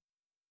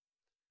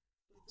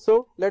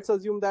 So let's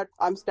assume that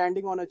I'm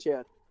standing on a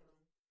chair.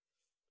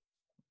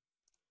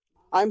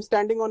 I'm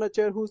standing on a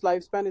chair whose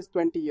lifespan is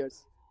 20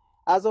 years.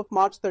 As of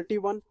March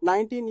 31,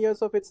 19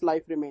 years of its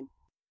life remain.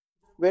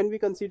 When we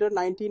consider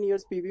 19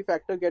 years, PV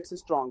factor gets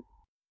strong.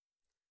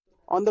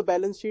 On the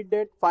balance sheet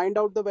date, find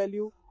out the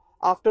value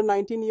after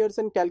 19 years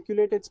and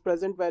calculate its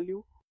present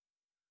value.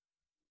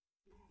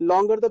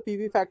 Longer the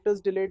PV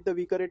factors delayed, the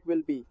weaker it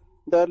will be.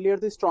 The earlier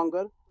the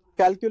stronger.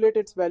 Calculate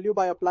its value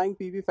by applying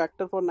PV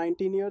factor for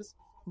 19 years.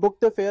 Book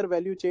the fair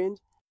value change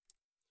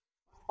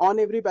on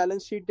every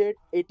balance sheet date,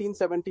 18,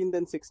 17,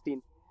 then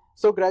 16.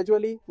 So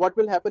gradually, what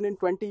will happen in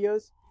 20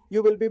 years?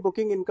 You will be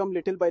booking income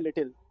little by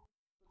little.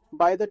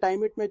 By the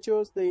time it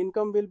matures, the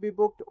income will be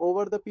booked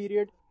over the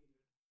period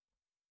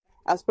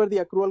as per the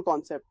accrual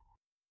concept.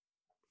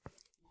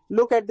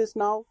 Look at this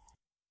now.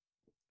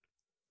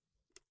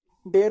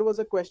 There was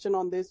a question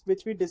on this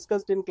which we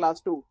discussed in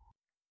class 2.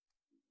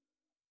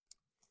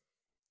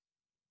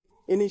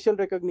 Initial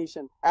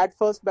recognition. Add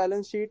first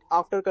balance sheet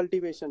after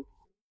cultivation.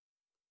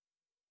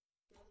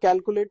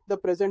 Calculate the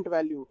present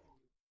value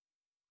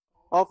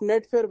of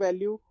net fair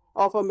value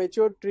of a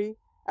matured tree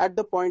at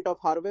the point of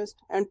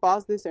harvest and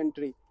pass this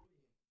entry.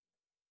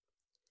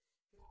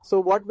 So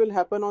what will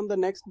happen on the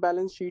next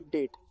balance sheet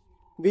date?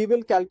 We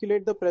will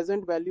calculate the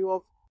present value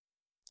of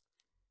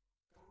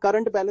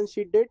current balance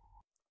sheet date,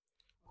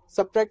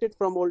 subtract it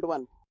from old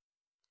one.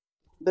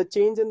 The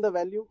change in the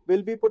value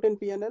will be put in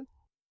P&L.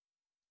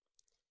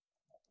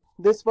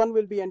 This one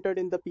will be entered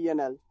in the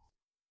P&L.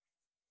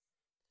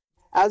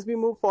 As we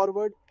move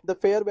forward, the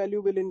fair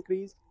value will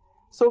increase.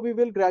 So we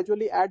will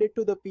gradually add it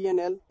to the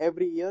P&L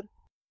every year.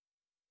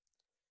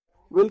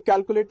 We'll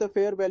calculate the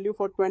fair value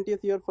for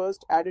 20th year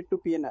first, add it to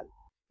P&L.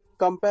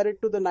 Compare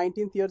it to the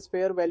 19th year's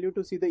fair value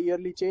to see the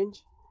yearly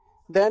change.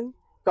 Then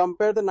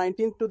compare the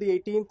 19th to the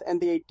 18th and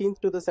the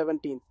 18th to the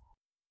 17th.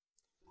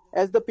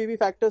 As the PV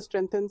factor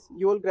strengthens,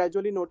 you will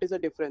gradually notice a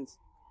difference.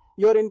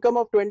 Your income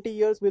of 20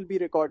 years will be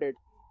recorded.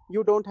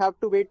 You don't have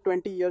to wait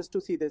 20 years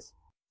to see this.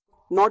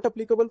 Not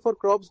applicable for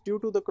crops due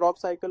to the crop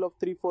cycle of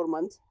 3-4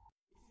 months.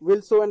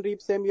 Will sow and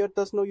reap same year,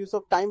 thus no use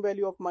of time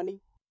value of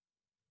money.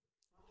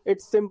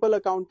 It's simple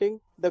accounting.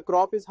 The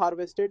crop is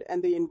harvested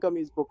and the income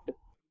is booked.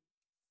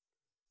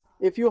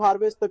 If you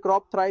harvest the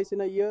crop thrice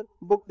in a year,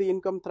 book the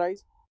income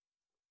thrice.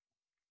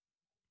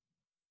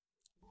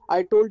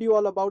 I told you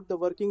all about the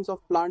workings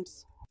of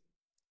plants.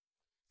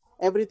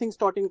 Everything's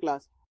taught in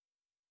class.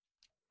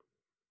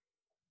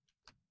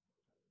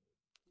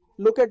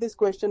 Look at this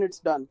question, it's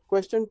done.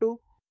 Question 2.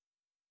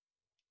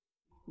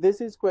 This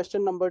is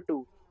question number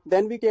 2.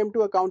 Then we came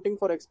to accounting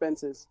for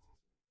expenses.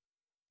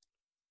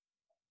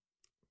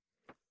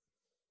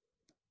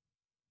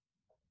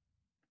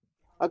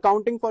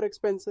 Accounting for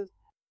expenses.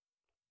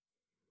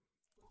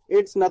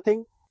 It's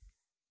nothing.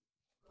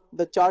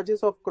 The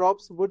charges of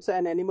crops, woods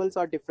and animals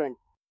are different.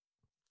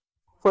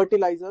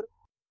 Fertilizer,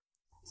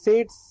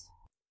 seeds,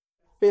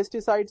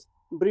 pesticides,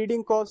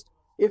 breeding cost,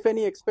 if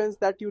any expense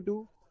that you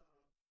do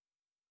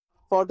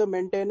for the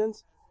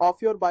maintenance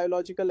of your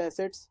biological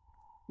assets.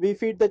 We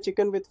feed the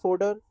chicken with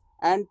fodder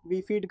and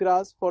we feed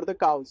grass for the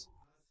cows.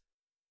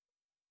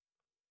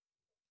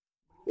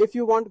 If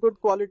you want good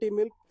quality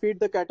milk, feed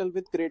the cattle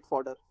with great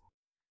fodder.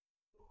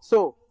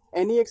 So,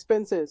 any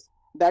expenses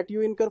that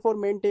you incur for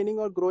maintaining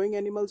or growing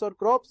animals or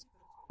crops,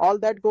 all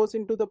that goes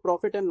into the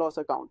profit and loss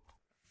account.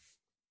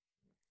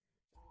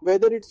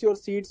 Whether it's your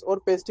seeds or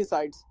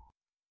pesticides,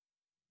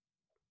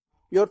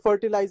 your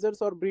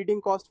fertilizers or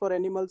breeding cost for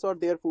animals or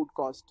their food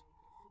cost,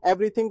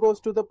 everything goes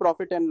to the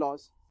profit and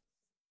loss.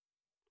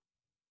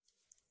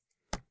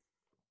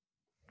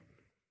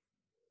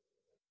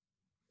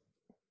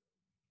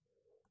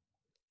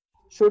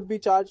 Should be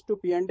charged to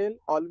P&L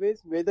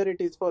always, whether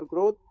it is for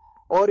growth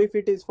or if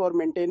it is for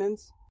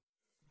maintenance.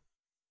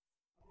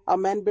 A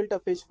man built a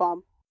fish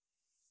farm.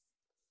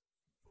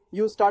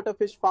 You start a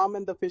fish farm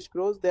and the fish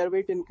grows, their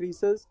weight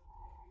increases.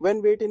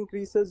 When weight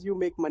increases, you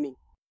make money.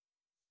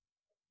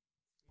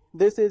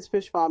 This is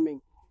fish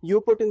farming.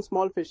 You put in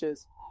small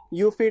fishes.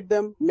 You feed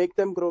them, make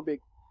them grow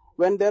big.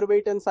 When their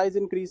weight and size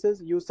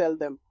increases, you sell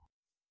them.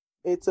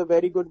 It's a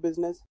very good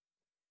business.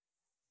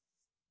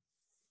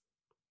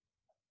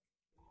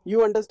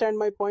 You understand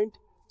my point?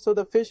 So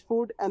the fish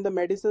food and the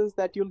medicines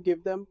that you'll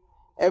give them,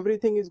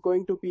 everything is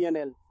going to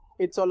P&L.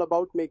 It's all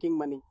about making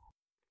money.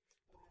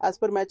 As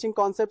per matching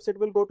concepts, it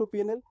will go to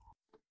P&L.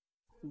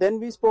 Then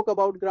we spoke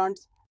about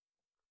grants.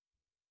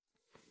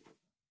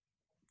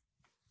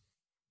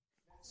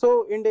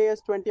 So Ind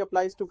AS 20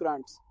 applies to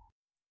grants.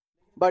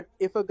 But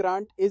if a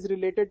grant is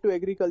related to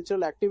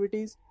agricultural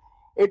activities,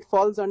 it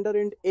falls under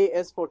Ind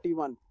AS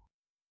 41.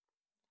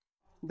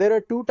 There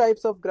are two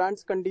types of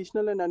grants,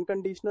 conditional and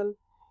unconditional.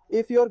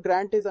 If your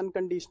grant is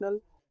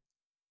unconditional,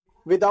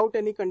 without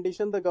any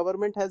condition the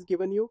government has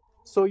given you,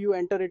 so you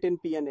enter it in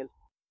P&L.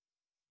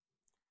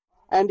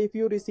 And if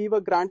you receive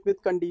a grant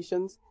with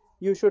conditions,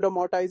 you should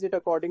amortize it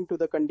according to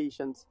the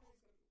conditions.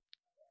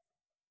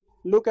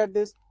 Look at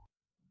this.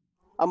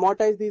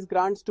 Amortize these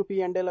grants to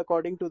P&L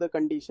according to the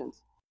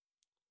conditions.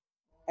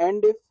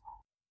 And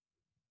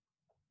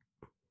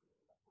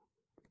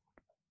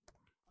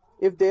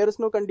if there is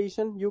no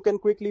condition, you can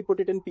quickly put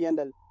it in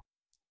P&L.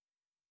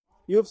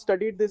 You've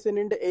studied this in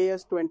Ind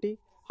AS 20,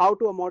 how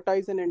to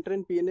amortize and enter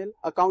in P&L.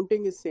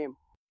 Accounting is same.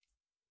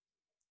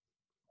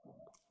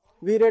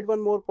 We read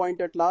one more point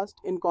at last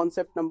in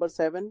concept number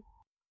 7.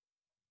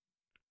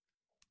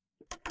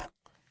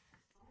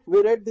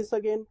 We read this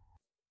again.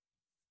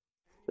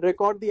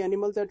 Record the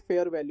animals at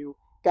fair value.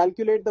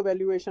 Calculate the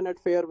valuation at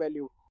fair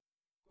value.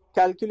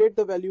 Calculate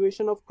the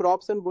valuation of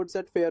crops and woods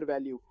at fair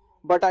value.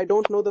 But I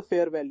don't know the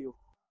fair value.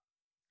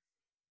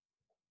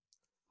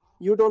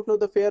 You don't know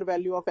the fair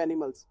value of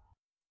animals.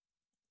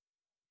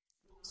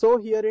 So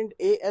here in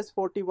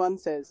AS41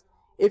 says,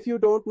 if you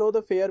don't know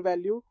the fair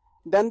value,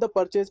 then the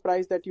purchase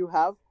price that you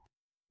have,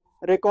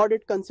 record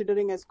it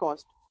considering as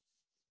cost.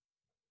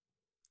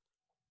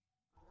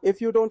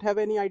 If you don't have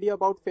any idea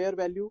about fair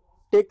value,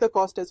 take the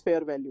cost as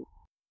fair value.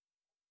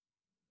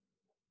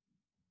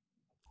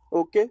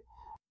 Okay?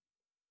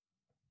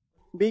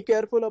 Be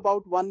careful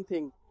about one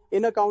thing.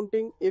 In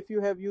accounting, if you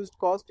have used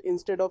cost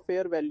instead of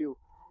fair value,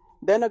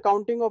 then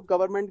accounting of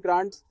government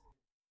grants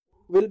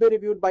will be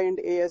reviewed by Ind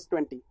AS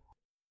 20,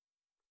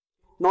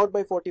 not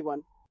by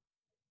 41.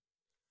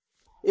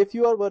 If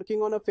you are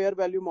working on a fair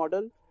value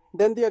model,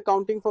 then the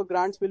accounting for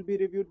grants will be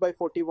reviewed by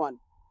 41.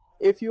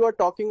 If you are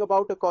talking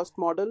about a cost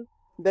model,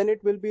 then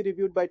it will be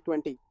reviewed by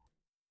 20.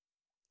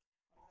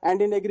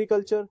 And in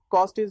agriculture,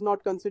 cost is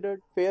not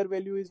considered, fair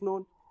value is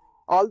known.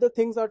 All the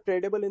things are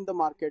tradable in the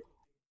market.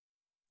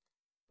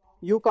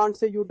 You can't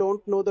say you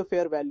don't know the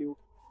fair value.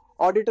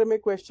 Auditor may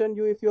question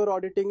you if you are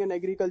auditing an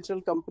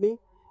agricultural company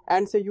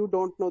and say you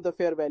don't know the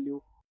fair value.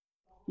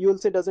 You will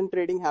say, doesn't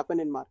trading happen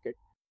in market?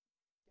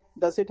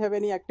 Does it have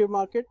any active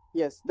market?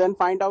 Yes. Then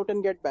find out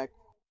and get back.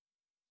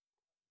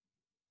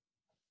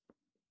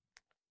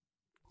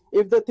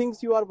 If the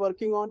things you are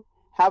working on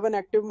have an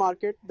active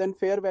market, then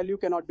fair value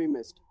cannot be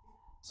missed.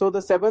 So the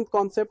 7th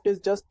concept is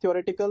just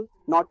theoretical,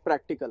 not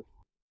practical.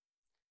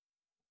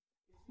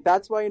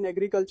 That's why in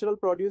agricultural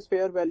produce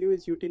fair value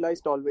is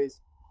utilized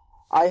always.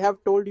 I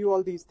have told you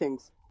all these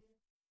things.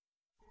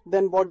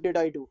 Then what did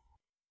I do?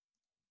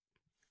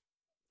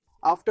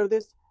 After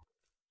this,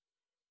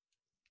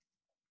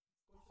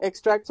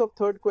 extracts of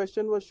 3rd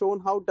question was shown.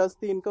 How does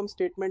the income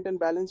statement and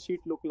balance sheet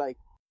look like?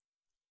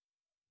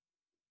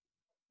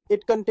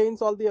 It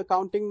contains all the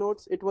accounting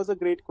notes. It was a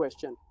great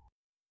question.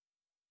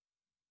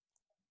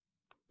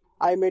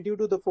 I made you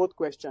do the 4th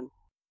question.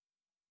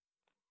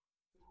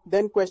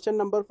 Then question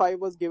number 5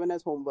 was given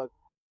as homework.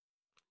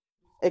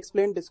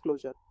 Explain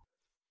disclosure.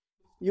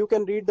 You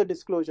can read the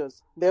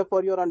disclosures there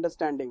for your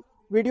understanding.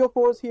 Video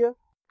pause here.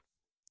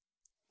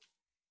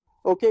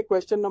 Okay,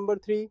 question number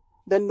 3.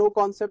 Then no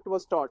concept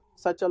was taught.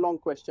 Such a long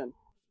question.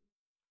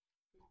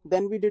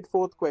 Then we did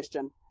 4th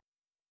question.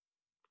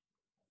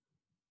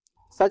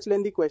 Such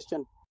lengthy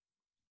question.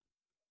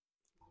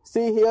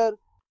 See here.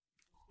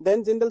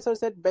 Then Jindal sir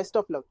said, best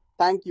of luck.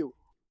 Thank you.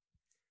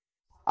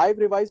 I've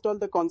revised all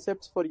the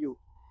concepts for you.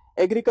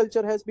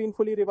 Agriculture has been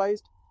fully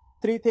revised.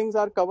 3 things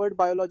are covered: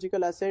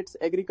 biological assets,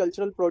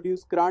 agricultural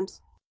produce,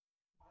 grants.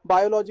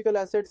 Biological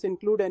assets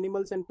include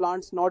animals and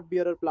plants, not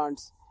bearer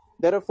plants.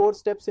 There are 4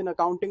 steps in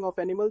accounting of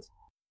animals.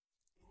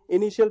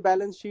 Initial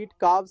balance sheet,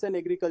 calves and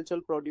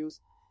agricultural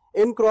produce.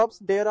 In crops,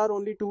 there are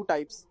only 2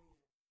 types.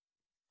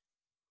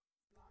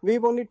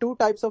 We've only 2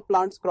 types of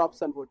plants,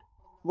 crops and wood.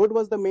 Wood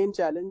was the main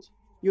challenge.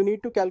 You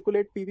need to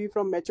calculate PV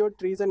from matured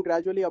trees and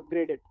gradually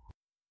upgrade it.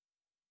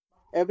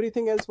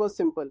 Everything else was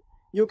simple.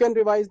 You can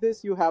revise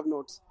this, you have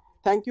notes.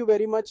 Thank you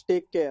very much,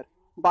 take care.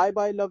 Bye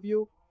bye, love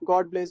you,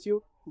 God bless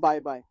you, bye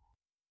bye.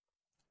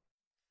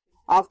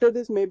 After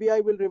this, maybe I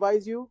will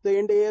revise you the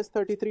Ind AS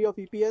 33 of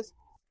EPS.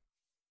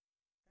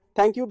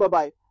 Thank you, bye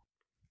bye.